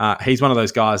 He's one of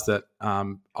those guys that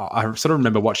I sort of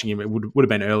remember watching him. It would have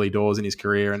been early doors in his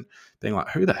career and being like,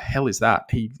 who the hell is that?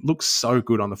 He looks so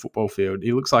good on the football field.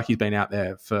 He looks like he's been out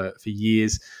there for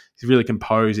years. He's really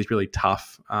composed. He's really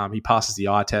tough. He passes the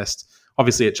eye test.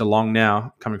 Obviously at Geelong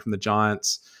now, coming from the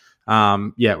Giants.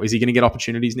 Is he going to get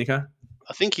opportunities, Niko?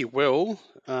 I think he will.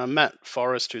 Matt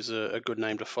Forrest, who's a good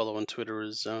name to follow on Twitter,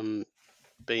 has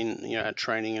been at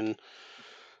training and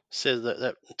said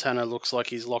that Tanner looks like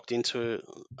he's locked into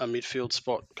a midfield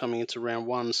spot coming into round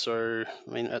one. So,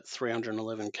 I mean, at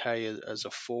 311k as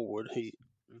a forward, he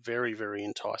very, very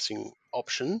enticing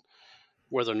option.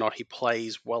 Whether or not he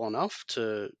plays well enough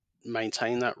to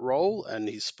maintain that role and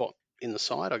his spot in the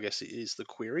side, I guess, is the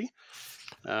query.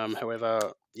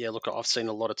 However, I've seen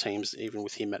a lot of teams even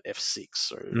with him at F6.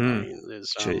 So, I mean,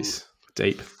 there's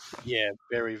deep. Yeah,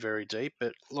 very, very deep.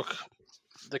 But look,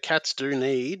 the Cats do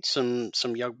need some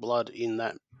young blood in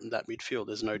that midfield.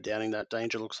 There's no doubting that.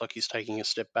 Danger looks like he's taking a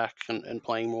step back and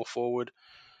playing more forward.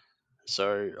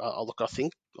 So, I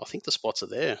think the spots are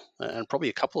there and probably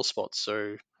a couple of spots.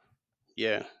 So,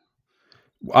 yeah.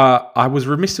 I was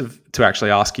remiss to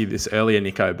actually ask you this earlier,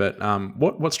 Niko, but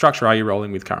what structure are you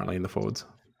rolling with currently in the forwards?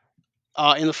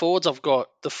 In the forwards, I've got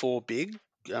the 4 big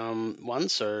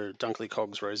ones, so Dunkley,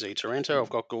 Cogs, Rosie, Taranto.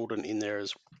 I've got Goulden in there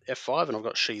as F5, and I've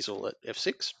got Sheasel at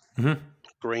F6,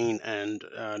 Green and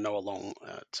Noah Long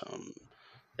at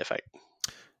F8.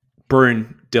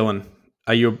 Bruhn, Dylan,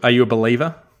 are you a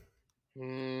believer?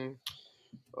 I'm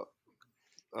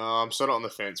sort of on the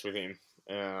fence with him.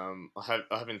 I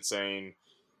haven't seen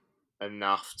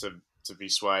enough to be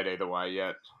swayed either way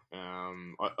yet.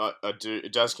 I do.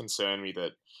 It does concern me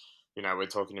that we're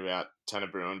talking about Tanner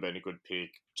Bruhn being a good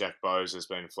pick. Jack Bowes has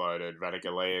been floated.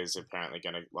 Radigalea is apparently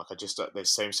going to there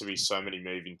seems to be so many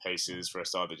moving pieces for a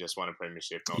side that just won a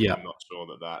premiership. I'm not sure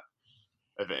that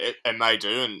and they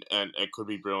do, and it could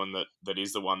be Bruhn that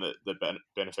is the one that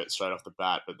benefits straight off the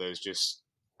bat. But there's just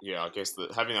I guess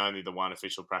that having only the one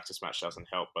official practice match doesn't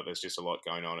help. But there's just a lot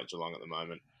going on at Geelong at the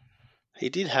moment. He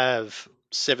did have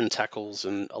 7 tackles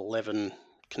and 11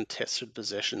 contested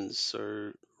possessions,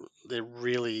 so they're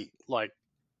really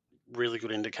really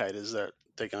good indicators that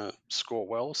they're going to score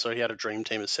well. So he had a dream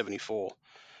team of 74.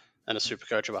 and a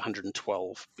Supercoach of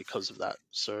 112 because of that.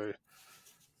 So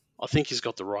I think he's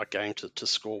got the right game to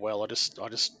score well. I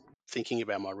just thinking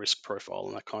about my risk profile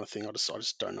and that kind of thing. I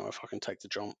just don't know if I can take the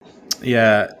jump.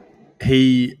 Yeah,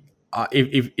 he.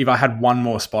 If I had one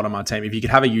more spot on my team, if you could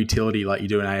have a utility like you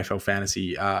do in AFL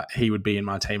fantasy, he would be in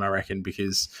my team, I reckon.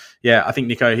 Because I think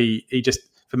Niko, he just,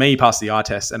 for me, he passed the eye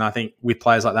test, and I think with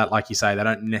players like that, like you say, they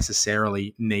don't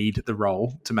necessarily need the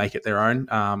role to make it their own.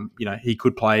 He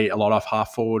could play a lot off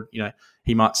half forward.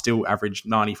 He might still average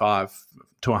 95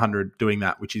 to 100 doing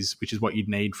that, which is what you'd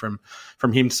need from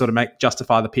him to sort of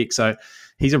justify the pick. So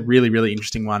he's a really, really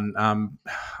interesting one.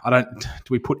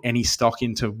 Do we put any stock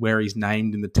into where he's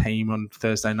named in the team on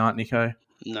Thursday night, Niko?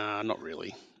 Nah, not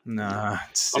really. Nah,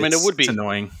 it's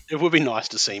annoying. It would be nice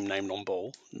to see him named on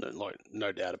ball,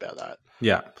 no doubt about that.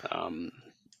 Yeah.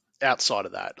 Outside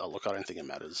of that, look, I don't think it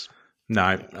matters.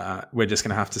 No, we're just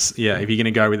going to have to. If you're going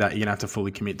to go with that, you're going to have to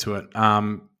fully commit to it.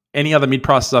 Any other mid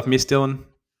prices I've missed, Dylan?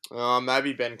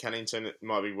 Maybe Ben Cunnington. It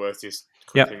might be worth just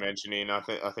quickly mentioning. I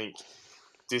think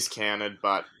discounted,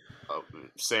 but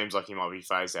seems like he might be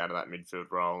phased out of that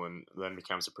midfield role and then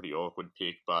becomes a pretty awkward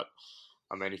pick. But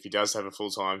I mean, if he does have a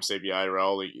full-time CBA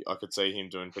role, I could see him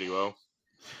doing pretty well.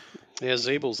 Yeah,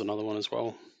 Zeebel's another one as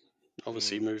well.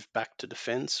 Obviously moved back to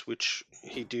defence, which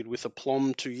he did with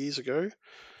aplomb 2 years ago.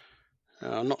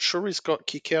 I'm not sure he's got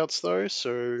kickouts though,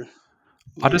 so...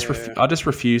 I just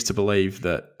refuse to believe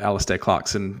that Alistair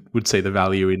Clarkson would see the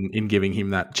value in giving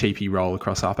him that cheapy role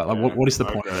across half. What is the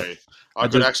point of it? I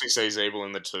could actually see Zeeble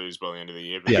in the twos by the end of the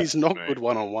year. But he's not good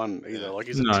one-on-one either.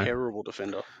 He's a terrible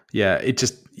defender. Yeah, it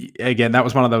just, again, that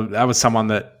was someone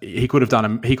that he could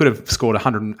have scored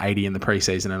 180 in the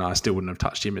preseason and I still wouldn't have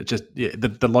touched him. It just,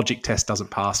 the logic test doesn't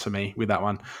pass for me with that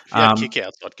one.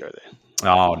 Kickouts, I'd go there.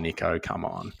 Oh, Niko, come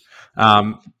on.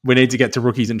 We need to get to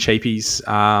rookies and cheapies.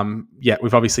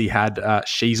 We've obviously had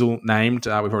Sheasel named.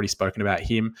 We've already spoken about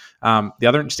him. The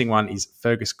other interesting one is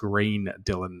Fergus Green,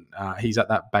 Dylan. He's at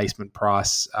that basement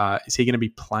price. Is he going to be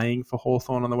playing for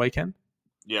Hawthorn on the weekend?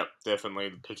 Yep,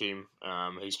 definitely pick him.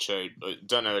 He's cheap. I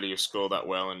don't know that he'll score that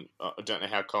well, and I don't know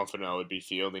how confident I would be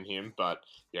fielding him, but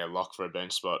lock for a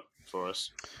bench spot for us.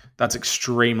 That's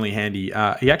extremely handy.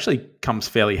 He actually comes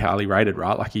fairly highly rated,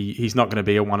 right? Like he's not going to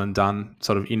be a one and done,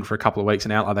 sort of in for a couple of weeks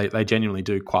and out. They genuinely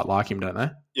do quite like him, don't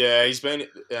they? Yeah, he's been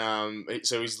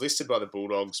so he's listed by the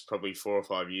Bulldogs probably 4 or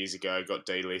 5 years ago, got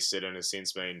delisted and has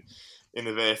since been in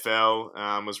the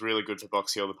VFL. Was really good for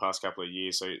Box Hill the past couple of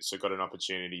years, so got an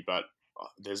opportunity, but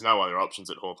there's no other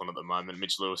options at Hawthorn at the moment.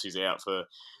 Mitch Lewis is out for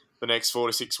the next 4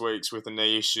 to 6 weeks with a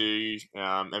knee issue.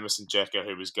 Emerson Jecker,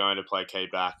 who was going to play key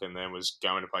back and then was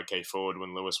going to play key forward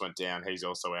when Lewis went down, he's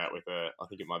also out with I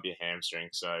think it might be a hamstring.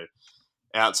 So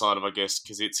outside of, I guess,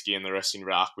 Kaczynski and the rest in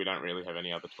ruck, we don't really have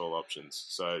any other tall options.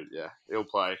 So, he'll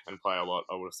play and play a lot,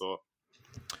 I would have thought.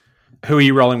 Who are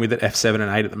you rolling with at F7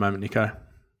 and 8 at the moment, Niko?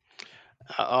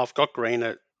 I've got Green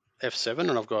at F7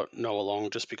 and I've got Noah Long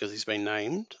just because he's been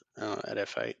named at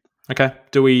F8. Okay.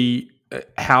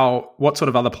 What sort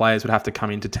of other players would have to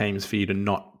come into teams for you to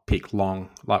not pick Long?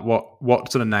 Like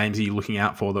what sort of names are you looking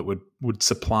out for that would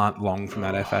supplant Long from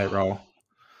that F8 role?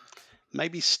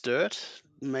 Maybe Sturt,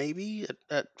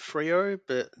 at Freo,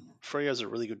 but Freo's a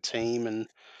really good team, and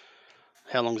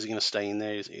how long is he going to stay in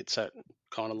there? It's that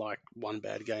kind of like one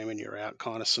bad game and you're out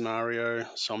kind of scenario.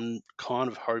 So I'm kind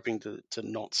of hoping to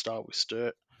not start with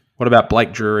Sturt. What about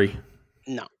Blake Drury?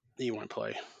 No, he won't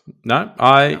play. No,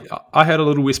 I heard a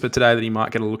little whisper today that he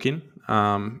might get a look in.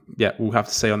 We'll have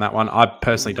to see on that one. I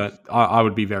personally don't. I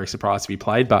would be very surprised if he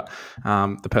played, but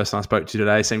the person I spoke to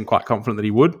today seemed quite confident that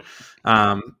he would.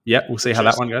 We'll see how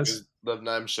that one goes. They've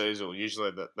named Sheasel.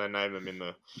 Usually they name him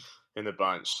in the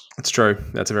bunch. That's true.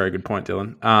 That's a very good point,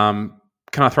 Dylan.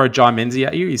 Can I throw Jai Menzie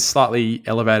at you? He's slightly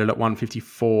elevated at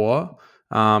 154.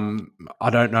 I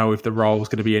don't know if the role is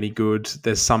going to be any good.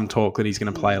 There's some talk that he's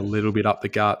going to play a little bit up the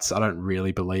guts. I don't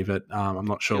really believe it. I'm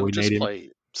not sure we need him.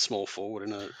 Play small forward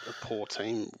in a poor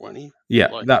team, won't he?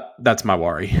 Yeah, that's my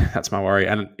worry. That's my worry.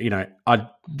 And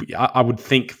I would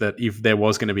think that if there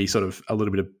was going to be sort of a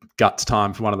little bit of guts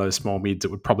time for one of those small mids,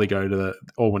 it would probably go to the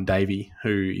Orwin Davey,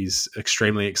 who is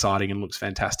extremely exciting and looks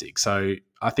fantastic. So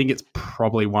I think it's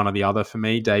probably one or the other for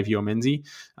me, Davey or Menzie.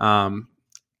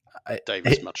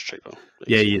 Davis much cheaper.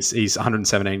 Yeah, he is. He's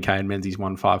 117k and Menzie's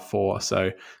 154.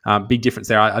 So big difference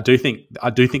there. I do think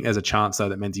there's a chance though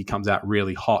that Menzie comes out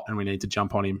really hot and we need to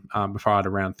jump on him before I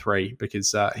round 3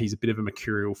 because he's a bit of a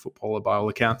mercurial footballer by all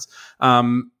accounts.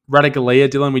 Radaglia,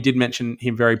 Dylan, we did mention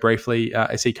him very briefly.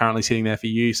 Is he currently sitting there for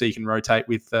you so you can rotate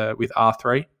with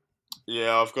R3?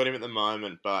 Yeah, I've got him at the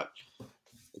moment, but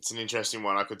it's an interesting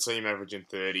one. I could see him averaging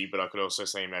 30, but I could also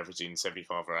see him averaging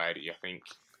 75 or 80, I think.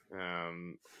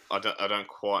 I don't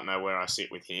quite know where I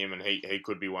sit with him, and he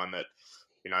could be one that,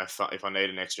 if I need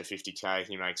an extra 50k,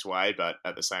 he makes way. But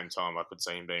at the same time, I could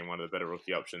see him being one of the better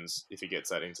rookie options if he gets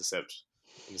that intercept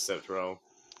role.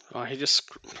 Oh, he just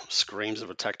screams of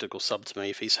a tactical sub to me.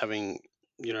 If he's having,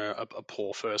 a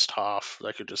poor first half,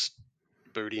 they could just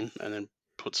boot him and then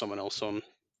put someone else on.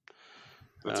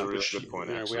 That's a really good point,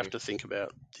 actually. We have to think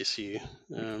about this year.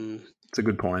 It's a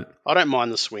good point. I don't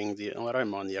mind the swing. I don't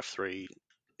mind the F3.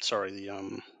 Sorry, the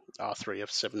R3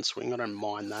 F7 swing. I don't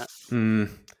mind that.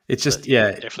 It's just,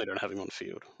 definitely don't have him on the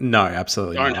field. No,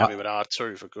 absolutely don't have him at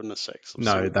R2 for goodness sakes.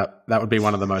 No, that would be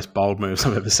one of the most bold moves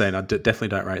I've ever seen. I definitely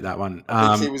don't rate that one.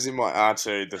 I think he was in my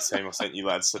R2, the team I sent you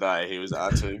lads today. He was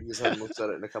R2 because I haven't looked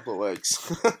at it in a couple of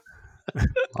weeks.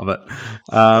 Love it.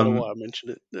 I don't know why I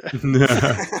mentioned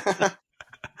it.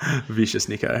 Vicious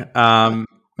Niko.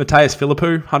 Mateus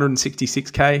Philippou,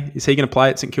 166k. Is he going to play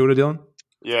at St Kilda, Dylan?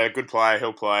 Yeah, good player.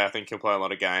 He'll play. I think he'll play a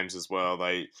lot of games as well.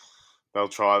 They'll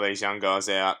try these young guys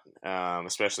out,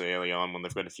 especially early on when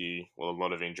they've got a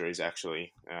lot of injuries,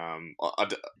 actually. I'm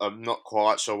not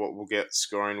quite sure what we'll get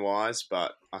scoring-wise,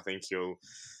 but I think he'll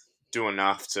do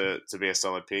enough to be a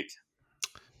solid pick.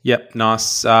 Yep,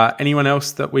 nice. Anyone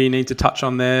else that we need to touch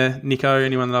on there, Niko?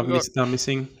 Anyone that I'm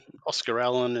missing? Oscar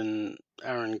Allen and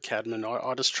Aaron Cadman.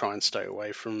 I just try and stay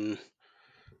away from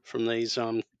these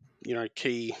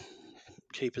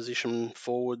key position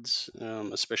forwards,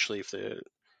 especially if they're,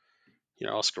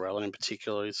 Oscar Allen in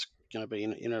particular is going to be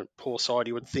in a poor side,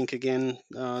 you would think, again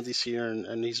this year,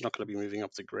 and he's not going to be moving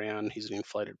up the ground. He's an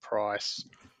inflated price,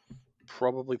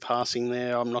 probably passing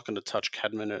there. I'm not going to touch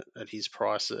Cadman at his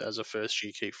price as a first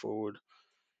year key forward.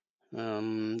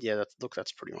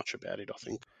 That's pretty much about it, I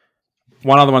think.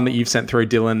 One other one that you've sent through,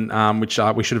 Dylan, which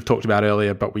we should have talked about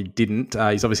earlier, but we didn't.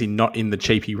 He's obviously not in the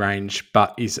cheapie range,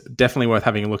 but is definitely worth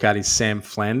having a look at, is Sam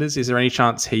Flanders. Is there any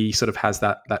chance he sort of has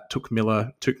that Touk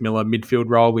Miller midfield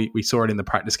role? We saw it in the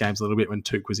practice games a little bit when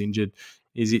Touk was injured.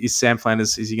 Is Sam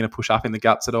Flanders, is he going to push up in the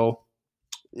guts at all?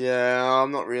 Yeah,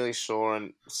 I'm not really sure.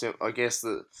 And I guess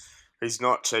that he's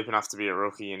not cheap enough to be a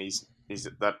rookie, and he's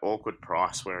at that awkward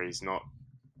price where he's not.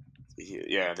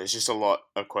 Yeah, there's just a lot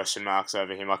of question marks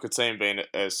over him. I could see him being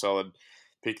a solid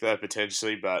pick though,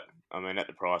 potentially, but I mean, at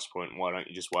the price point, why don't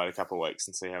you just wait a couple of weeks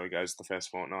and see how he goes the first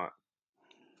fortnight?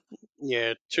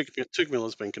 Yeah, Touk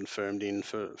Miller's been confirmed in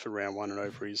for round one and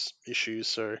over his issues,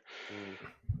 so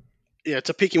yeah,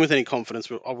 to pick him with any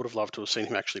confidence, I would have loved to have seen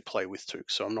him actually play with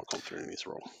Touk, so I'm not confident in his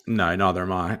role. No, neither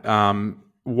am I.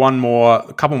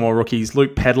 A couple more rookies.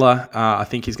 Luke Pedler, I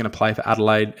think he's going to play for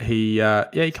Adelaide. He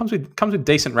comes with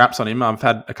decent raps on him. I've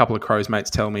had a couple of Crows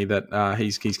mates tell me that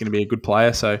he's going to be a good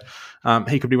player, so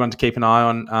he could be one to keep an eye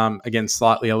on. Again,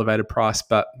 slightly elevated price,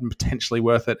 but potentially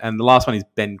worth it. And the last one is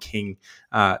Ben King.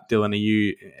 Dylan,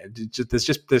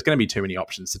 there's going to be too many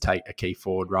options to take a key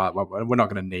forward, right? We're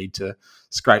not going to need to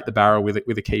scrape the barrel with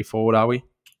a key forward, are we?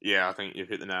 Yeah, I think you've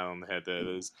hit the nail on the head there.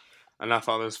 There's enough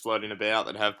others floating about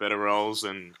that have better roles,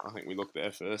 and I think we look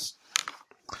there first.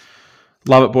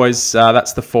 Love it, boys.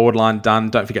 That's the forward line done.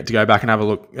 Don't forget to go back and have a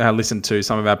look, listen to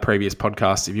some of our previous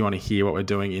podcasts if you want to hear what we're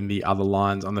doing in the other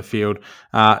lines on the field.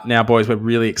 Now, boys, we're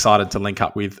really excited to link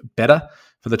up with Better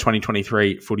for the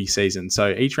 2023 footy season. So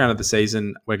each round of the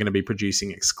season, we're going to be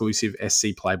producing exclusive SC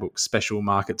Playbook special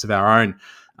markets of our own.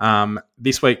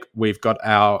 This week, we've got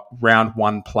our round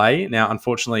one play. Now,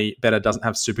 unfortunately, Better doesn't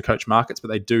have Supercoach markets, but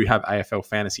they do have AFL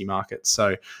fantasy markets.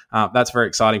 So that's very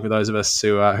exciting for those of us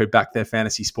who back their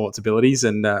fantasy sports abilities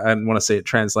and want to see it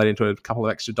translate into a couple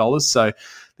of extra dollars. So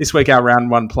this week, our round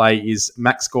one play is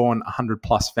Max Gawn 100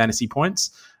 plus fantasy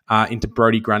points into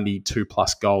Brodie Grundy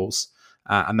 2+ goals.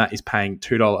 And that is paying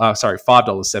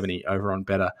 $5.70 over on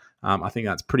Better. I think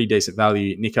that's pretty decent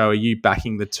value. Niko, are you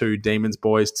backing the two Demons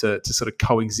boys to sort of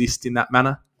coexist in that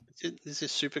manner? Is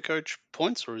this Supercoach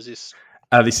points or is this?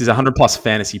 This is 100 plus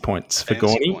fantasy points for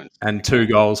Gawny and 2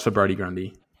 goals for Brodie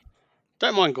Grundy.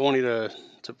 Don't mind Gawny to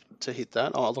hit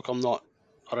that. Oh, look,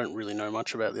 I don't really know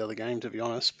much about the other game, to be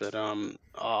honest, but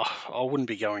I wouldn't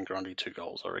be going Grundy 2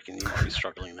 goals. I reckon he might be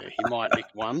struggling there. He might nick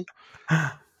one.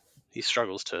 He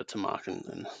struggles to mark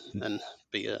and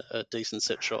be a decent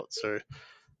set shot. So,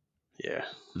 yeah,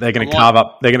 they're going to carve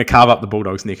up. They're going to carve up the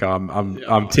Bulldogs, Niko.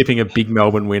 I'm tipping a big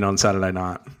Melbourne win on Saturday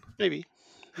night. Maybe.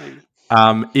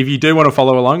 If you do want to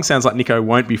follow along, sounds like Niko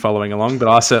won't be following along, but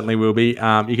I certainly will be.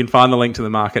 You can find the link to the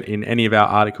market in any of our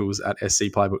articles at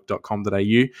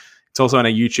scplaybook.com.au. It's also in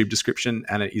a YouTube description,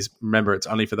 and remember, it's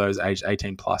only for those aged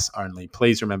 18 plus only.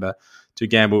 Please remember to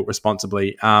gamble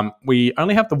responsibly. We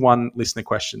only have the one listener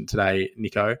question today,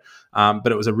 Niko,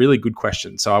 but it was a really good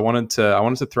question. So I wanted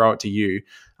to throw it to you.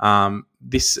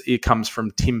 It comes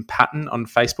from Tim Patton on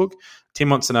Facebook. Tim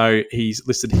wants to know, he's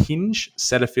listed Hinge,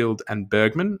 Setterfield and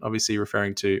Bergman, obviously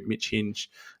referring to Mitch Hinge,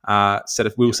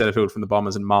 Will Setterfield from the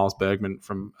Bombers and Miles Bergman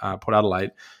from Port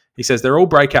Adelaide. He says they're all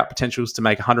breakout potentials to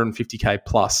make 150k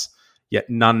plus, yet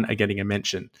none are getting a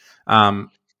mention.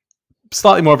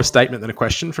 Slightly more of a statement than a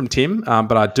question from Tim,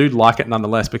 but I do like it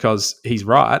nonetheless because he's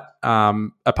right.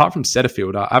 Apart from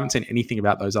Setterfield, I haven't seen anything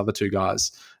about those other two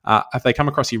guys. Have they come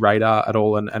across your radar at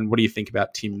all? And what do you think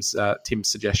about Tim's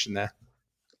suggestion there?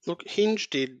 Look,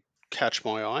 Hinge did catch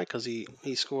my eye because he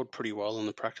scored pretty well in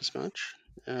the practice match.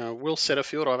 Will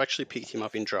Setterfield, I've actually picked him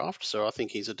up in draft, so I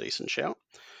think he's a decent shout.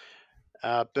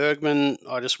 Bergman,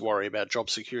 I just worry about job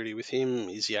security with him.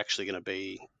 Is he actually going to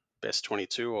be best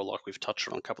 22, or like we've touched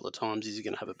on a couple of times, is he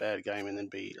going to have a bad game and then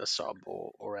be a sub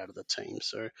or out of the team?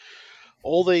 So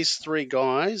all these three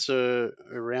guys are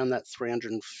around that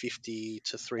 350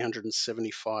 to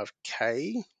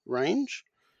 375k range.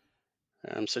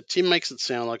 So Tim makes it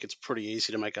sound like it's pretty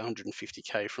easy to make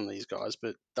 150k from these guys,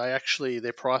 but they're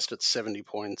priced at 70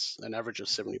 points, an average of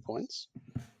 70 points.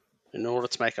 In order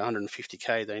to make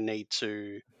 150k, they need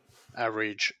to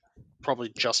average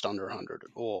probably just under 100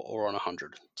 or on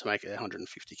 100 to make it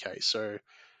 150k. So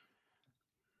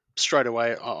straight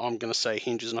away, I'm going to say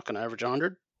Hinge is not going to average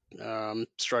 100.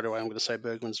 Straight away, I'm going to say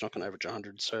Bergman's not going to average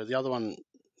 100. So the other one,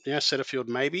 Setterfield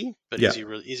maybe, but is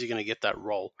he going to get that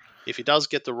role? If he does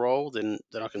get the role, then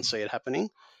I can see it happening.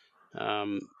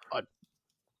 I'd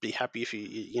be happy if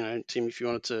Tim, if you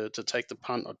wanted to take the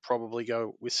punt, I'd probably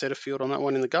go with Setterfield on that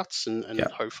one in the guts, and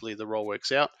hopefully the role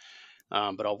works out.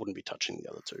 But I wouldn't be touching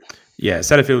the other two. Yeah,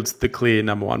 Setterfield's the clear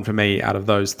number one for me out of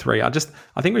those three. I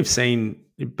think we've seen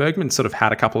Bergman sort of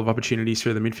had a couple of opportunities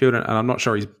through the midfield, and I'm not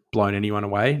sure he's blown anyone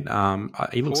away.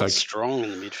 He looks strong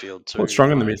in the midfield too.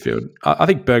 Strong in the midfield. I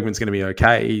think Bergman's going to be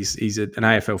okay. He's an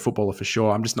AFL footballer for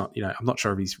sure. I'm just not, I'm not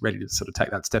sure if he's ready to sort of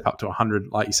take that step up to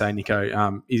 100, like you say,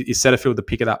 Niko. Is Setterfield the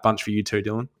pick of that bunch for you too,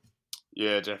 Dylan?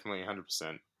 Yeah, definitely,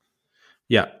 100%.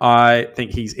 Yeah, I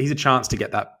think he's a chance to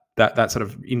get that sort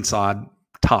of inside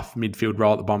tough midfield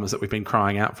role at the Bombers that we've been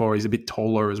crying out for. He's a bit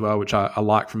taller as well, which I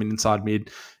like from an inside mid.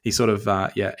 He's sort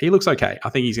of, he looks okay. I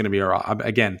think he's going to be all right.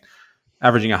 Again,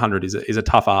 averaging 100 is a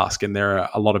tough ask, and there are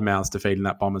a lot of mouths to feed in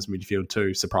that Bombers midfield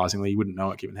too, surprisingly. You wouldn't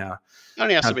know it given how... It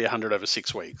only has to be 100 over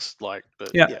 6 weeks.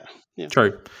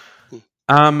 True.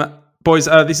 Boys,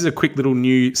 this is a quick little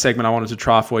new segment I wanted to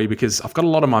try for you because I've got a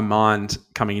lot on my mind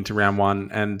coming into round one,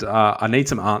 and I need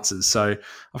some answers. So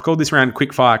I've called this round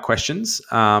quick fire questions.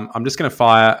 I'm just going to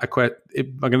fire I'm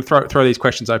going to throw these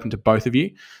questions open to both of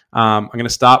you. I'm going to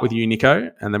start with you,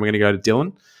 Niko, and then we're going to go to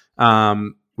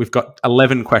Dylan. We've got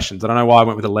 11 questions. I don't know why I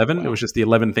went with 11. It was just the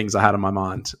 11 things I had on my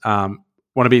mind. Want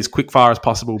to be as quick fire as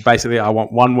possible. Basically, I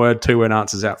want 1 word, 2 word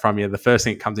answers out from you. The first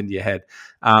thing that comes into your head.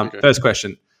 First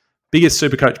question. Biggest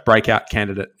Supercoach breakout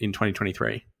candidate in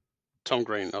 2023? Tom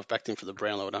Green. I've backed him for the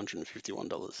Brownlow at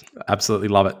 $151. Absolutely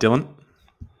love it. Dylan?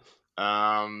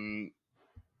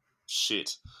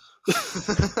 Shit.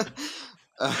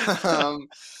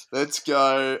 Let's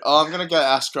go. I'm going to go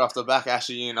Ashcroft. I'll back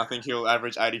Ashy in. I think he'll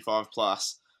average 85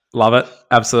 plus. Love it.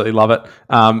 Absolutely love it.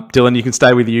 Dylan, you can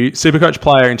stay with you. Supercoach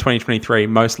player in 2023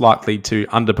 most likely to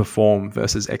underperform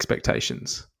versus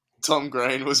expectations? Tom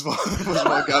Green was my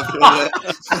gut feel there.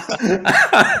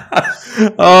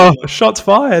 Oh, shots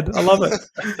fired. I love it.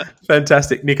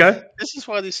 Fantastic. Niko? This is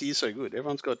why this year's so good.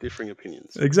 Everyone's got differing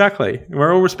opinions. Exactly.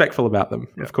 We're all respectful about them,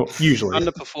 of course, usually.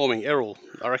 Underperforming. Errol.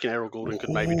 I reckon Errol Goulden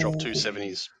could maybe drop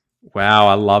 270s. Wow,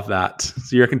 I love that.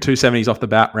 So you reckon 270s off the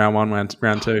bat, round one, round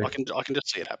two? I can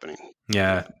just see it happening.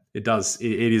 Yeah, it does.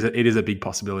 It is a big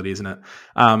possibility, isn't it?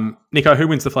 Niko, who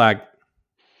wins the flag?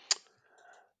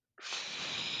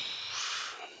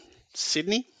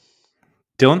 Sydney?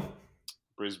 Dylan?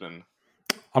 Brisbane.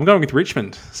 I'm going with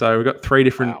Richmond. So we've got 3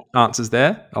 different answers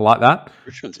there. I like that.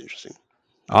 Richmond's interesting.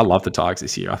 I love the Tigers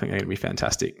this year. I think they're going to be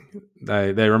fantastic.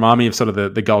 They remind me of sort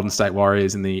of the Golden State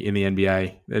Warriors in the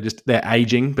NBA. They're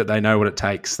aging, but they know what it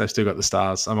takes. They've still got the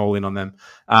stars. I'm all in on them.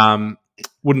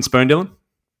 Wooden spoon, Dylan?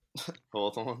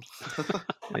 Hawthorn.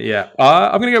 Yeah.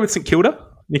 I'm going to go with St Kilda.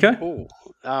 Niko?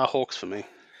 Hawks for me.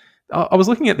 I was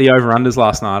looking at the over-unders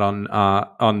last night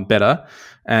on Better,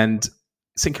 and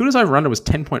St Kilda's over-under was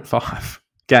 10.5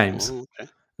 games. Oh, okay.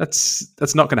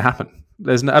 That's not going to happen.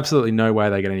 There's absolutely no way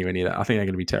they get anywhere near that. I think they're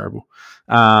going to be terrible.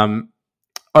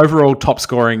 Overall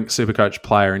top-scoring Supercoach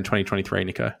player in 2023,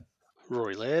 Niko?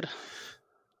 Rory Laird.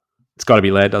 It's got to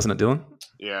be Laird, doesn't it, Dylan?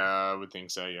 Yeah, I would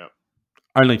think so, yeah.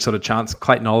 Only sort of chance.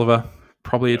 Clayton Oliver,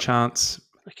 probably a chance.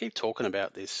 I keep talking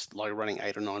about this, like running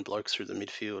 8 or 9 blokes through the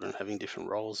midfield and having different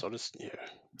roles.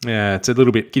 Yeah, it's a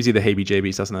little bit, gives you the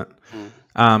heebie-jeebies, doesn't it?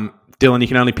 Dylan, you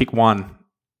can only pick one.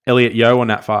 Elliot Yeo or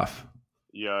Nat Fyfe?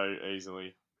 Yo,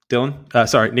 easily. Dylan?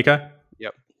 Sorry, Niko?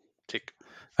 Yep. Tick.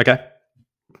 Okay.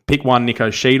 Pick one, Niko.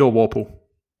 Sheed or Warple?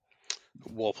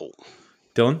 Warple.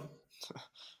 Dylan?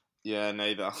 Yeah,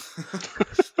 neither.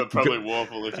 But probably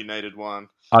Warple if you needed one.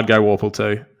 I'd go Warple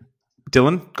too.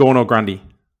 Dylan? Gawn or Grundy?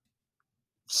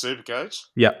 Supercoach?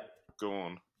 Yep.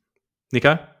 Gone.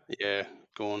 Niko? Yeah,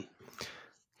 gone.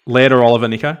 Laird or Oliver,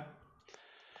 Niko?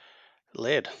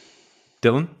 Laird.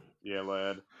 Dylan? Yeah,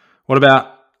 lad. What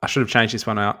about, I should have changed this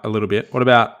one out a little bit. What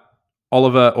about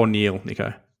Oliver or Neil, Niko?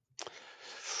 I'm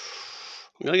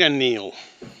going to go Neil.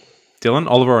 Dylan?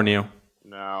 Oliver or Neil?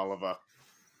 No, Oliver.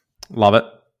 Love it.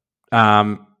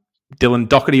 Dylan,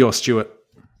 Doherty or Stewart?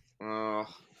 Oh,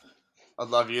 I'd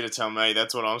love you to tell me.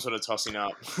 That's what I'm sort of tossing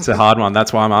up. It's a hard one.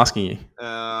 That's why I'm asking you.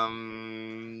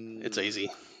 It's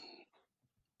easy.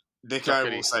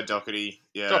 Niko will say Doherty.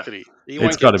 Yeah. Doherty.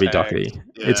 It's got to be Doherty.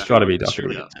 Yeah. It's got to be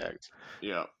Doherty.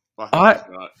 Yeah. I think that's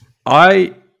right.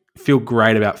 I feel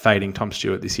great about fading Tom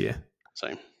Stewart this year.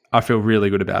 Same. I feel really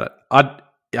good about it. I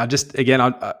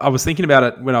was thinking about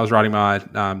it when I was writing my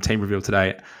team reveal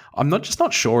today. I'm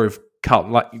not sure if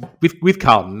Carlton, like with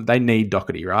Carlton, they need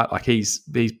Doherty, right? Like he's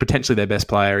potentially their best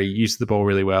player. He uses the ball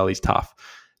really well. He's tough.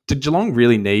 Did Geelong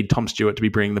really need Tom Stewart to be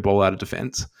bringing the ball out of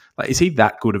defence? Like, is he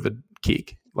that good of a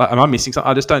kick? Like, am I missing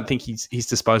something? I just don't think his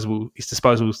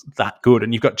disposal's that good.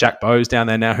 And you've got Jack Bowes down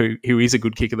there now, who is a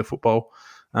good kick of the football.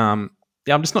 I'm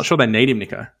just not sure they need him,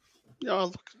 Niko. Oh,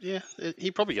 look, yeah, he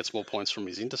probably gets more points from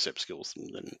his intercept skills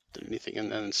than anything,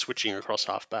 and then switching across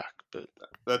half back. But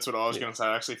that's what I was going to say.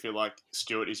 I actually feel like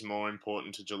Stewart is more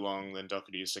important to Geelong than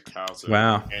Doherty is to Carlton.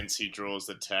 Wow. Hence, he draws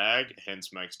the tag.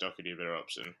 Hence, makes Doherty a better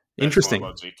option. That's Interesting. my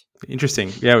logic.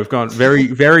 Interesting. Yeah, we've gone very,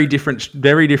 very different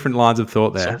lines of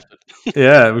thought there.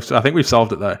 Yeah, I think we've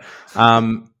solved it though.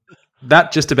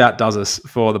 That just about does us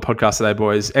for the podcast today,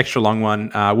 boys. Extra long one.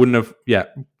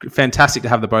 Fantastic to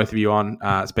have the both of you on.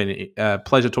 It's been a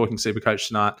pleasure talking Supercoach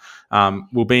tonight.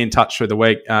 We'll be in touch through the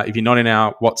week. If you're not in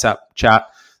our WhatsApp chat,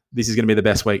 this is going to be the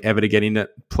best week ever to get in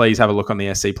it. Please have a look on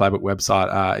the SC Playbook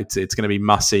website. It's going to be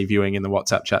must-see viewing in the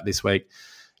WhatsApp chat this week.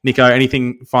 Niko,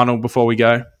 anything final before we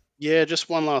go? Yeah, just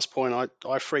one last point.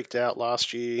 I freaked out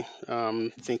last year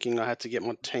thinking I had to get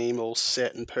my team all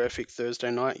set and perfect Thursday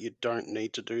night. You don't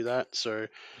need to do that. So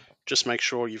just make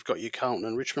sure you've got your Carlton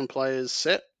and Richmond players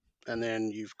set, and then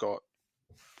you've got,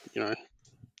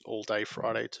 all day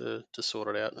Friday to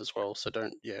sort it out as well. So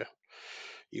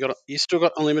you still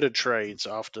got unlimited trades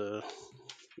after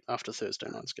Thursday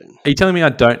night's game. Are you telling me I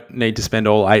don't need to spend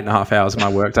all 8.5 hours of my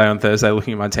workday on Thursday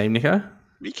looking at my team, Niko?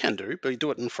 You can do, but you do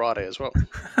it on Friday as well.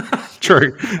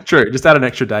 True. Just add an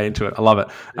extra day into it. I love it.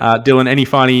 Dylan,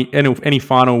 any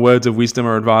final words of wisdom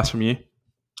or advice from you?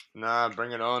 Nah,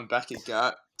 bring it on. Back your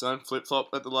gut. Don't flip-flop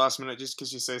at the last minute just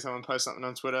because you see someone post something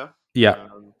on Twitter. Yeah.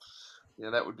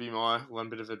 That would be my one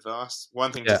bit of advice.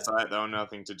 One thing to say it, though, another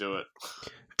thing to do it.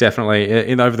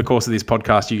 Definitely. Over the course of this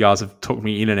podcast, you guys have talked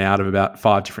me in and out of about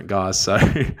 5 different guys. So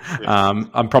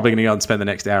I'm probably going to go and spend the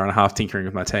next hour and a half tinkering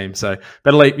with my team. So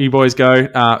better let you boys go.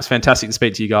 It's fantastic to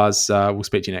speak to you guys. We'll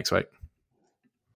speak to you next week.